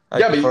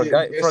like Yeah, but for a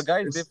guy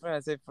it's it's different. I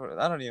say for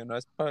I don't even know.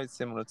 It's probably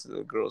similar to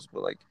the girls,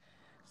 but like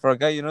for a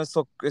guy, it's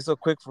so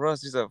quick for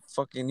us. Just a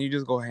fucking you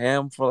just go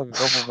ham for like a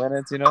couple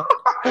minutes, and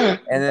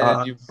then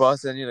uh you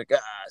bust and you're like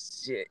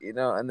shit,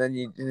 and then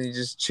you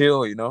just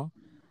chill.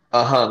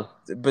 huh.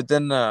 But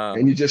then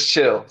And you just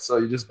chill. So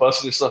you just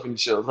busted yourself and you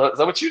chill. Is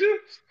that what you do?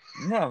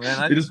 no, man,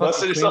 I You just just fucking busted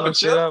clean yourself my and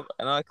shit chill? up,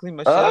 and I clean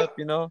my shit Huh?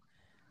 up.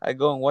 I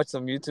go and watch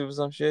some YouTube or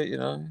some shit,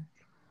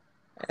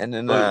 and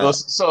then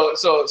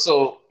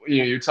So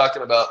you're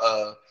talking about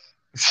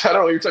I don't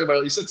know what you're talking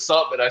about. You said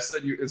something, and I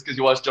said it's because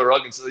you watched Joe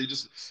Rogan. So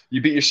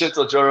you beat your shit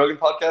to a Joe Rogan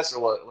podcast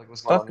or what? Like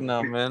what's going fuck on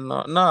no, here? man,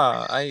 no,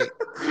 nah, Why are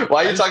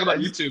I you just talking I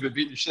about just YouTube and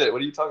beating your shit?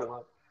 What are you talking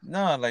about?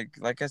 no,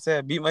 like I said,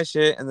 I beat my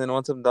shit, and then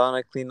once I'm done,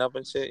 I clean up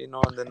and shit, and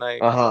then I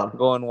Uh huh.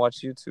 go and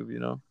watch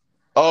YouTube.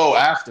 Oh,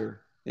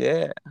 after.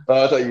 Yeah,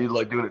 I thought you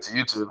like doing it to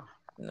YouTube.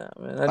 nah,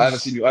 man, I haven't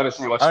seen you I watch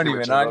don't anything with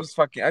even Joe know.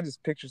 Rogan. I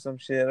just picture some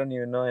shit. I don't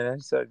even know, and I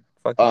just start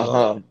fucking Uh going.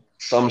 huh.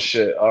 Some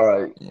shit. All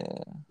right. Yeah,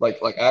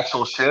 Like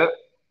actual shit.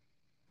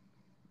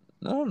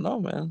 I don't know,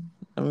 man.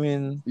 I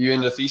mean, You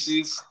into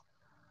feces?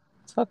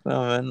 fuck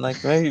no, man.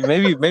 Like maybe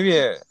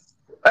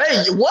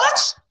Hey,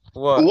 what?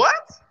 what? What?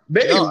 No,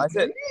 Maybe, I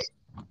said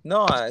maybe.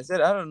 no. I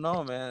said I don't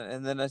know, man.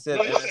 And then No, you I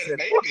said said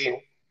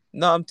maybe.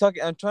 no. I'm trying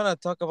to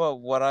talk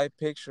about what I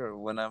picture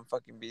when I'm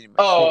fucking beating my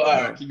Oh, shit.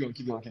 all right. Keep going,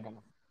 keep going.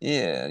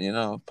 Yeah,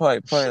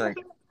 probably like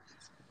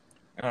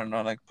I don't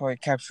know, like probably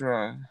capture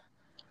a.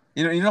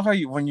 You know how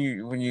when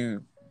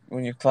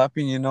you're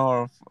clapping,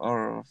 or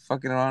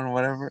fucking around or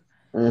whatever.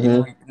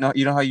 Mm-hmm.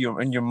 You know how you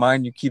in your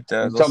mind you keep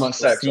You're talking those about those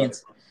sex, right?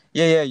 scenes.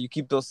 Yeah, yeah, you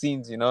keep those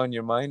scenes, in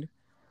your mind,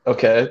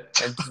 Okay.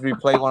 and just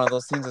replay one of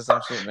those scenes or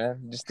some shit,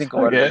 man. Just think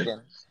about it Okay.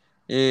 again.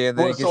 Yeah, and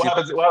then Well, it so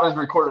gets you. what happens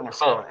recording your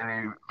phone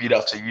and you beat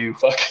up to you?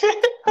 Fuck.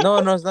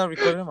 No, no, it's not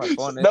recorded on my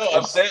phone. No,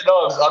 It's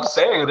I'm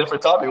saying a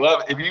different topic. What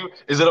happens if you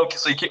is it okay?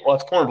 So you can't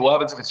watch porn, but what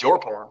happens if it's your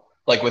porn,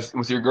 like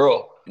with your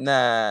girl?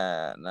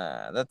 nah,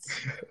 nah. I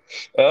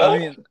Uh,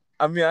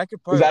 mean, I could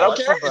is probably that watch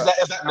okay? it,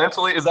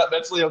 but Is that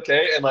mentally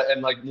okay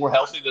and like more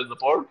healthy than the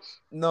porn?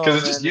 no,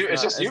 Because man, it's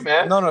it's not. just you,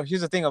 man. No, no.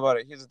 Here's the thing about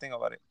it.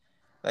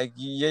 Like,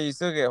 yeah, you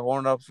still get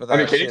horned up for I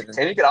mean, that shit.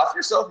 can you get off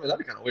yourself? Man, that'd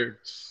be kind of weird.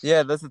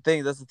 Yeah, that's the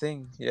thing. That's the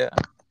thing. Yeah.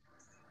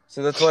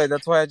 So that's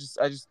why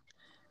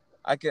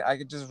I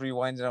could just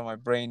rewind it on my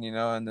brain, you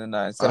know, and then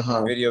set up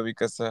a video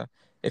because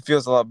it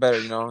feels a lot better,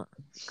 you know,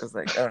 because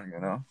like I don't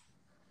even know.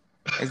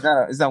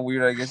 It's not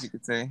weird, I guess you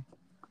could say.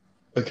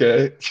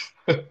 Okay.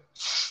 All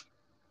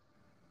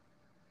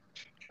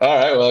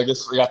right. Well, I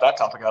guess we got that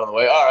topic out of the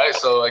way. All right.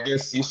 So I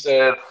guess you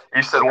said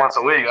once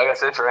a week. I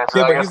guess that's your answer.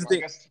 Yeah, I but guess here's the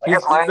thing. I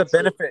guess my Here's the answer.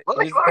 benefit. Here's the Let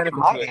me give benefit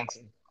my to it. answer.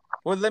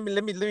 Well, let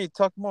me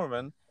talk more,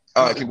 man.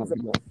 All Here's right. the, Keep here's going. Keep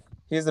the, going.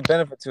 here's the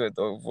benefit to it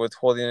though with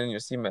holding in your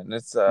semen.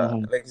 It's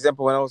Mm-hmm. like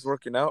example when I was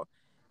working out,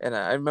 and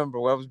I remember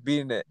when I was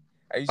beating it.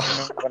 I used to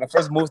remember when I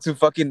first moved to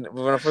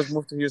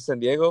here, San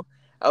Diego.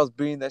 I was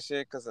beating that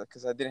shit because I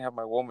didn't have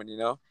my woman, you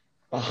know,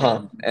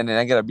 Uh-huh. and then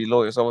I gotta be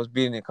loyal, so I was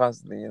beating it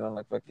constantly, you know,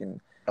 like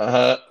fucking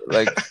Uh-huh.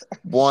 like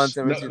once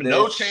every No, 2 days.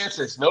 no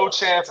chances. No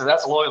chances.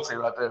 That's loyalty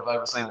right there if I've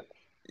ever seen it.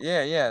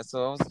 Yeah, yeah.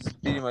 So I was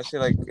just beating my shit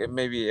like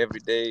maybe every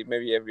day,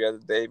 maybe every other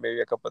day,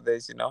 maybe a couple of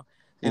days, you know.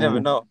 You never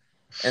Mm-hmm. know.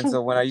 And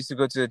so when I used to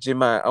go to the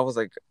gym, I was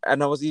like,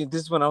 and I was eating.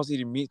 This is when I was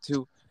eating meat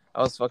too.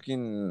 I was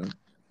fucking.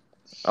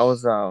 I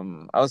was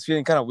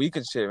feeling kind of weak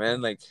and shit,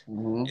 man. Like,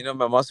 Mm-hmm. you know,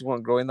 my muscles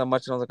weren't growing that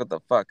much, and I was like, what the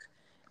fuck.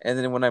 And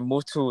then when I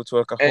moved to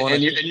El Cajon, I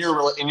And think.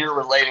 you're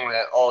relating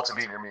that all to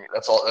being your meat.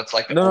 That's all. That's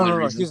like the No, only no, no,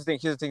 no. reason,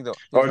 Here's the thing, though.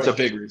 or Here's it's the a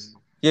thing. big reason.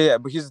 Yeah, yeah.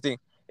 But here's the thing.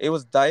 It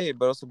was diet,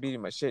 but also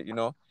beating my shit, you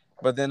know.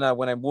 But then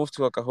when I moved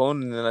to El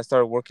Cajon and then I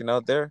started working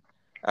out there,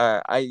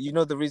 you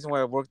know, the reason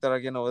why I worked out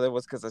again over there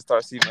was because I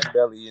started seeing my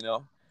belly, you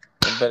know,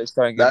 my belly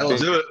started getting That'll big.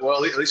 do it. Well,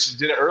 at least you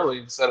did it early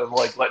instead of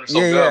like letting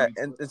Yeah, yourself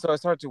yeah, go. and so I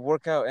started to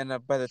work out, and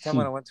by the time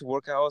when I went to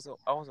work out,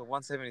 I was a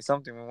 170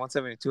 something,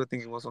 172, I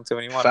think it was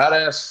 171. Fat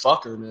ass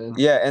fucker, man.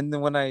 Yeah, and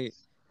then when I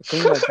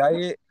cleaned my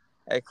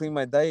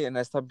diet, and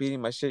I stopped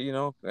beating my shit, you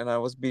know, and I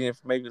was beating it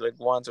for maybe like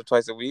once or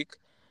twice a week,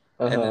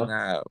 and then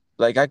Uh-huh.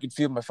 like I could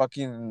feel my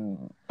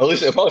fucking. At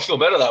least it probably feel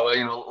better that way,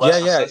 you know, Yeah,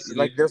 less yeah. necessity.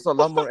 Like there's a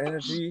lot more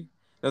energy.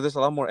 There's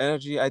a lot more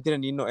energy. I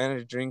didn't need no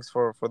energy drinks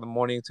for the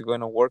morning to go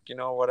into work, you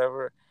know,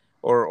 whatever,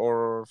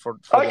 or for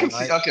I the can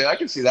see. night. Okay, I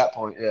can see that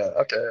point. Yeah.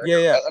 Okay. Yeah,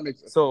 yeah. That makes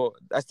sense. So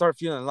I started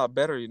feeling a lot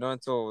better, you know,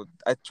 and so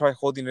I tried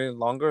holding it in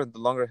longer, and the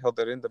longer I held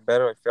it in, the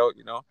better I felt,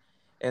 you know,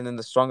 and then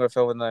the stronger I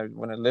felt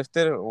when I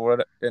lifted it,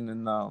 and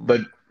then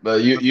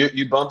But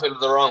you bump into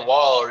the wrong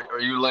wall, or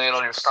you laying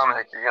on your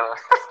stomach. You're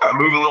gonna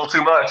move a little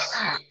too much.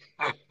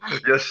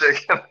 Your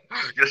shit,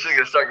 your shit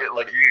gonna start getting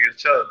like you get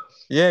chub.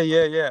 yeah,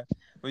 yeah, yeah.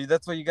 But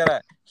that's what you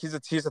gotta. Here's the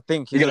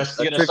thing. Here's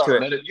a trick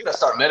to it. You gotta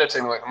start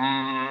meditating like,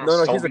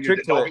 No, here's a trick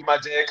to don't it. be my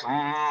dick,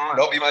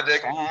 don't be my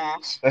dick.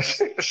 Here's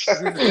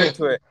the trick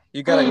to it.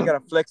 You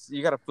gotta flex.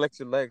 You gotta flex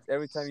your legs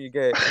every time you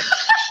get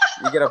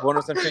a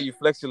bonus and shit. You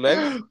flex your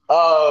legs.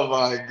 Oh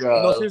my No,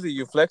 god! seriously,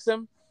 you flex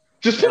them,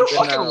 Just put and a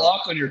then fucking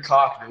lock on your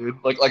cock, dude.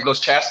 Like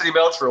those chastity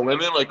belts for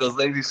women, like those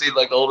things you see in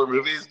like the older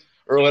movies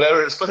or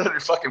whatever. Just put it on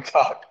your fucking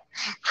cock.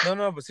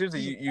 no, but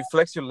seriously, you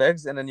flex your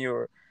legs, and then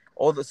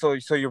so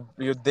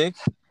your dick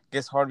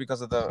gets hard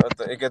because of the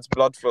it gets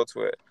blood flow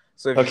to it.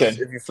 So Okay.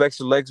 if you flex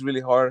your legs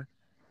really hard,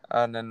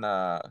 and then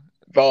Oh,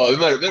 you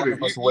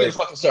away. gotta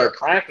fucking start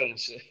cranking and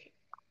shit.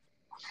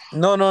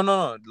 No,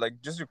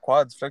 like just your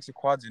quads, flex your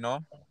quads, you know.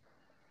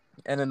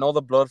 And then all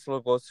the blood flow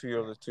goes to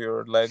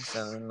your legs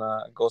and then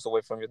goes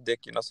away from your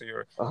dick, you know. So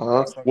Uh-huh.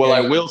 you start Well,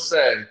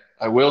 getting.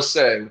 I will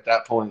say with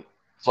that point,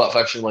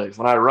 flex your legs.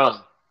 When I run,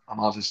 I'm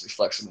obviously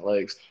flexing my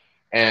legs,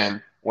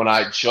 and when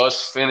I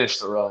just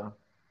finished the run,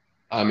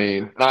 I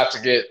mean, not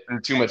to get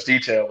in too much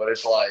detail, but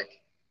it's like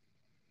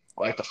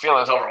the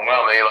feeling's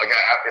overwhelming. Like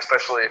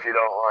especially if you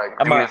don't like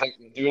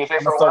do anything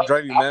I'm for gonna a start while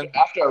driving, man.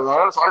 after a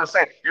run. So I'm just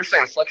saying, you're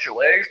saying flex your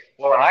legs.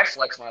 Well, when I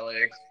flex my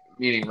legs,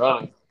 meaning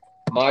running,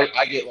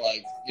 I get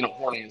like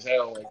horny as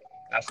hell like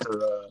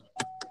after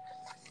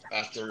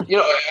after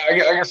I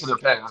guess it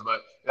depends,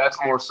 but that's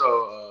more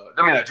so.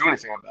 I mean, I do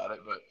anything about it,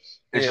 but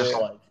it's just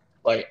Yeah,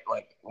 like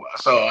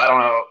so. I don't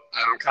know.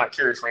 I'm kind of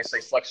curious when you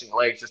say flexing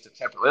legs just to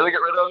temporarily get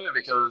rid of it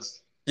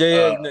because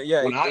yeah.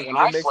 when I flex It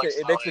my makes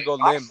it legs, go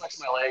limp.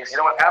 you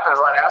know what happens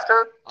right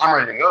after? I'm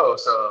ready to go.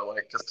 So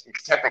like just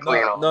technically,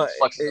 I'm No, just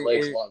flexing the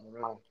legs a lot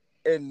more.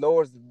 it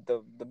lowers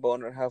the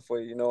boner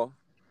halfway, you know,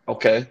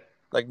 Okay.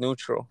 like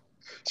neutral.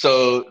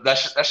 So that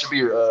should be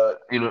your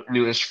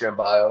new Instagram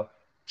bio.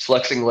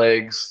 Flexing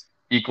legs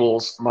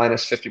equals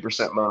minus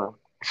 50% boner.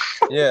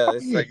 Yeah,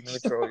 it's like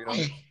neutral, you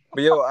know.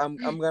 But yo, I'm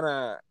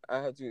gonna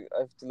I have to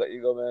let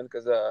you go, man,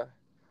 because I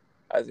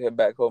have to head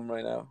back home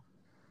right now.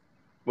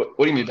 What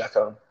do you mean back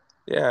home?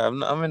 Yeah,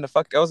 I'm in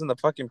the I was in the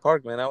fucking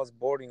park, man. I was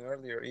boarding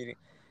earlier eating,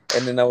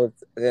 and then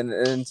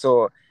and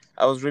so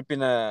I was ripping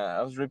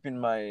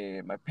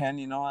my pen,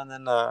 you know, and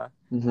then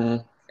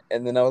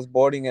Mm-hmm. I was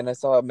boarding and I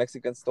saw a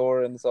Mexican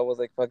store, and so I was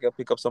like, fuck, I'll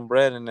pick up some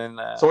bread, and then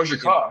So where's your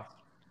car?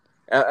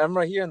 I'm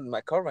right here in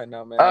my car right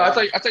now, man. I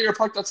thought you were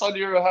parked outside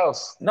your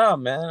house, No,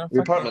 man, I'm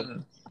your apartment.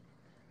 fucking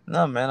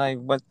no, man. I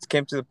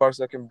came to the park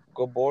so I can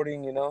go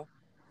boarding, you know.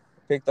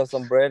 Picked up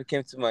some bread,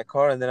 came to my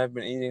car, and then I've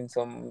been eating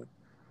some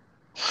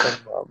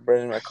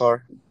bread in my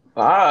car.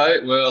 All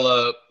right.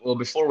 Well,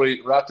 before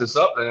we wrap this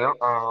up, then,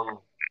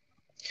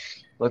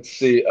 let's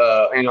see.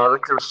 I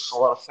think there's a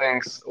lot of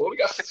things. Well, we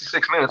got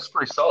 66 minutes,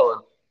 pretty solid.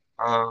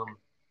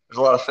 There's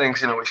a lot of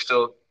things, we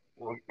still,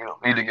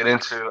 need to get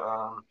into,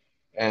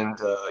 and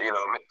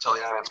tell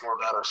the audience more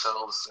about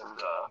ourselves,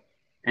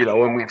 and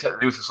when we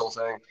introduce this whole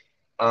thing.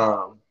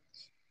 Um,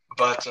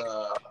 but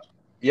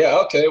yeah,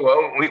 okay.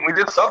 Well, we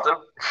did something.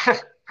 We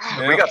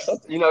Yeah. got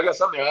something. Got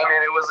something. I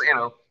mean, it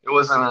was, it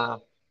wasn't a.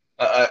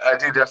 I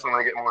do definitely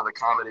want to get more in the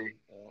comedy,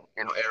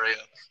 area.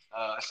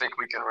 I think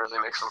we can really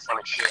make some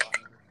funny shit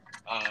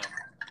on here.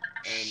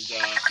 And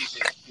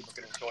people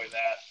can enjoy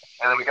that.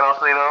 And then we can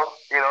also,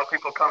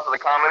 people come for the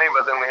comedy,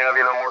 but then we have,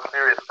 more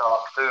serious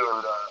talk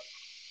too,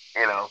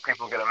 and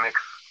people get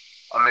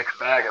a mixed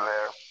bag in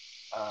there.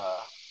 Uh,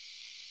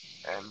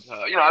 and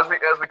as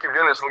we keep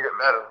doing this, we'll get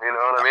better. You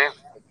know what I mean?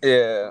 Like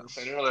Yeah. I was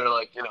saying earlier,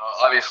 like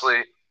obviously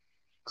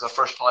it's the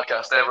first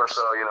podcast ever,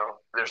 so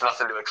there's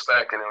nothing to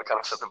expect, and we kind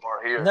of set the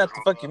bar here. Not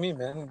the fuck you mean,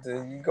 man.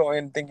 You go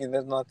in thinking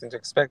there's nothing to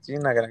expect.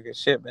 You're not gonna get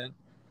shit, man.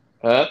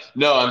 Huh?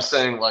 No, I'm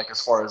saying like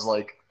as far as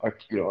like our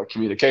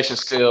communication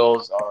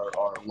skills,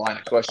 our line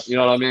of question. You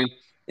know what I mean?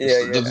 Yeah,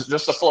 yeah.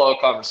 Just a flow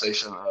of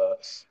conversation.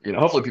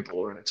 Hopefully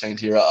people are entertained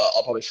here.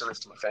 I'll probably show this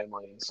to my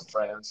family and some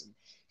friends and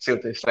see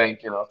what they think.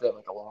 If they have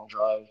like a long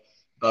drive.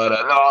 But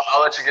no,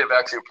 I'll let you get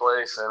back to your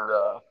place.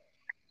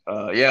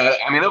 And yeah,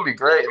 I mean it'll be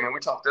great. I mean we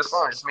talked this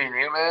long, just me and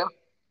you, man.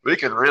 We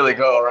could really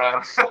go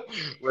around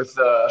with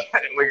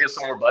we get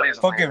some more buddies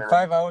in Fucking here.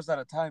 5 hours at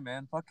a time,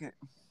 man. Fuck it.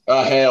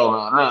 Hell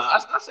no, no.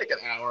 That's like an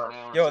hour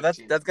Yo, and that's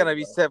 15. that's gonna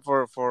be set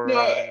for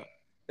No,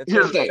 it's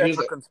here's gonna the be thing. set Here's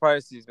for the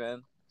conspiracies,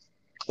 man.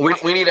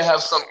 we need to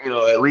have some,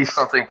 at least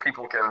something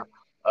people can,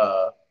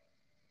 uh,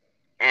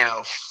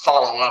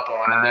 follow up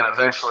on, and then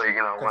eventually,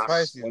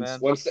 Conspiracies, man.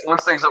 once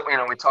things,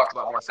 we talked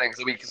about more things,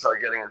 then we can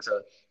start getting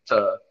into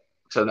to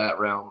to that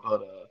realm.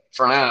 But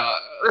for now,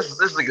 this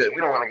is a good.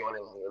 We don't want to go any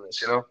longer than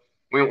this,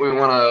 We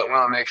want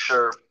to make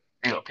sure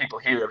people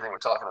hear everything we're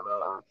talking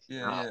about and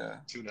Yeah, not yeah.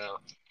 tune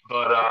out.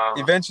 But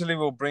Eventually,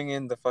 we'll bring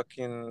in the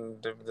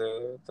fucking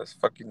the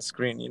fucking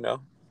screen,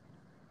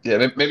 yeah,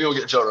 maybe we'll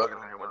get Joe Rogan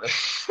in here one day.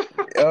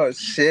 Oh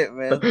shit,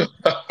 man.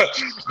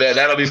 Man,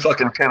 that'll be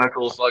fucking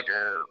pinnacle.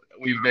 Fucking,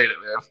 we've made it,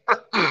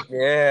 man.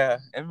 Yeah,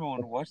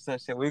 everyone watch that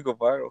shit. We go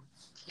viral.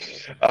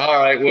 All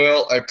right.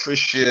 Well, I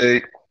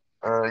appreciate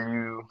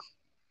you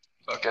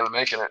fucking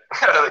making it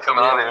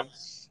coming on Yeah, here.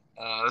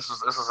 man. This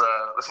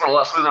went a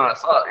lot smoother than I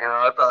thought.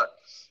 I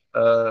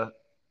thought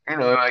we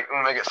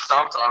might get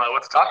stumped on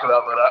what to talk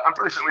about, but I'm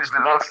pretty sure we just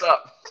been nonstop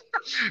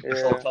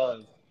this whole Yeah.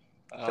 time.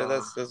 So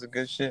that's a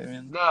good shit,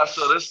 man. No,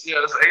 so this is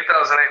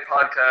 8008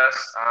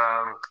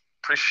 podcast.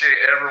 Appreciate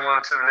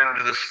everyone tuning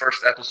into this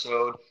first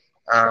episode.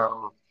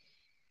 Um,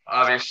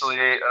 Obviously,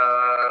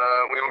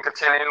 we will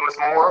continue with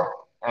more,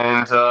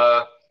 and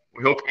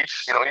we hope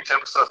each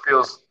episode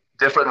feels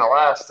different than the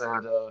last,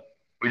 and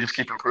we just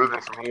keep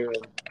improving from here,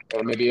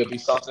 and maybe it'll be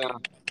something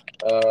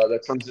that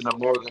turns into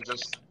more than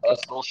just us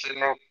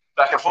bullshitting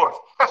back and forth.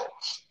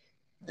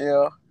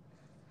 Yeah.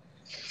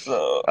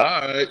 So,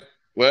 All right.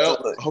 Well,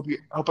 look.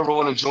 hope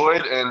everyone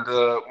enjoyed, and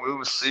we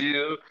will see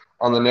you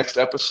on the next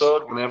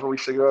episode whenever we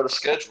figure out a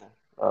schedule.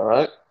 All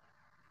right.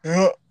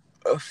 Yeah.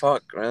 Oh,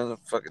 fuck, man. I'm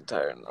fucking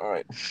tired. All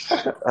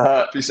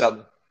right. Peace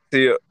out.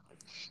 See ya.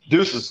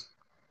 Deuces.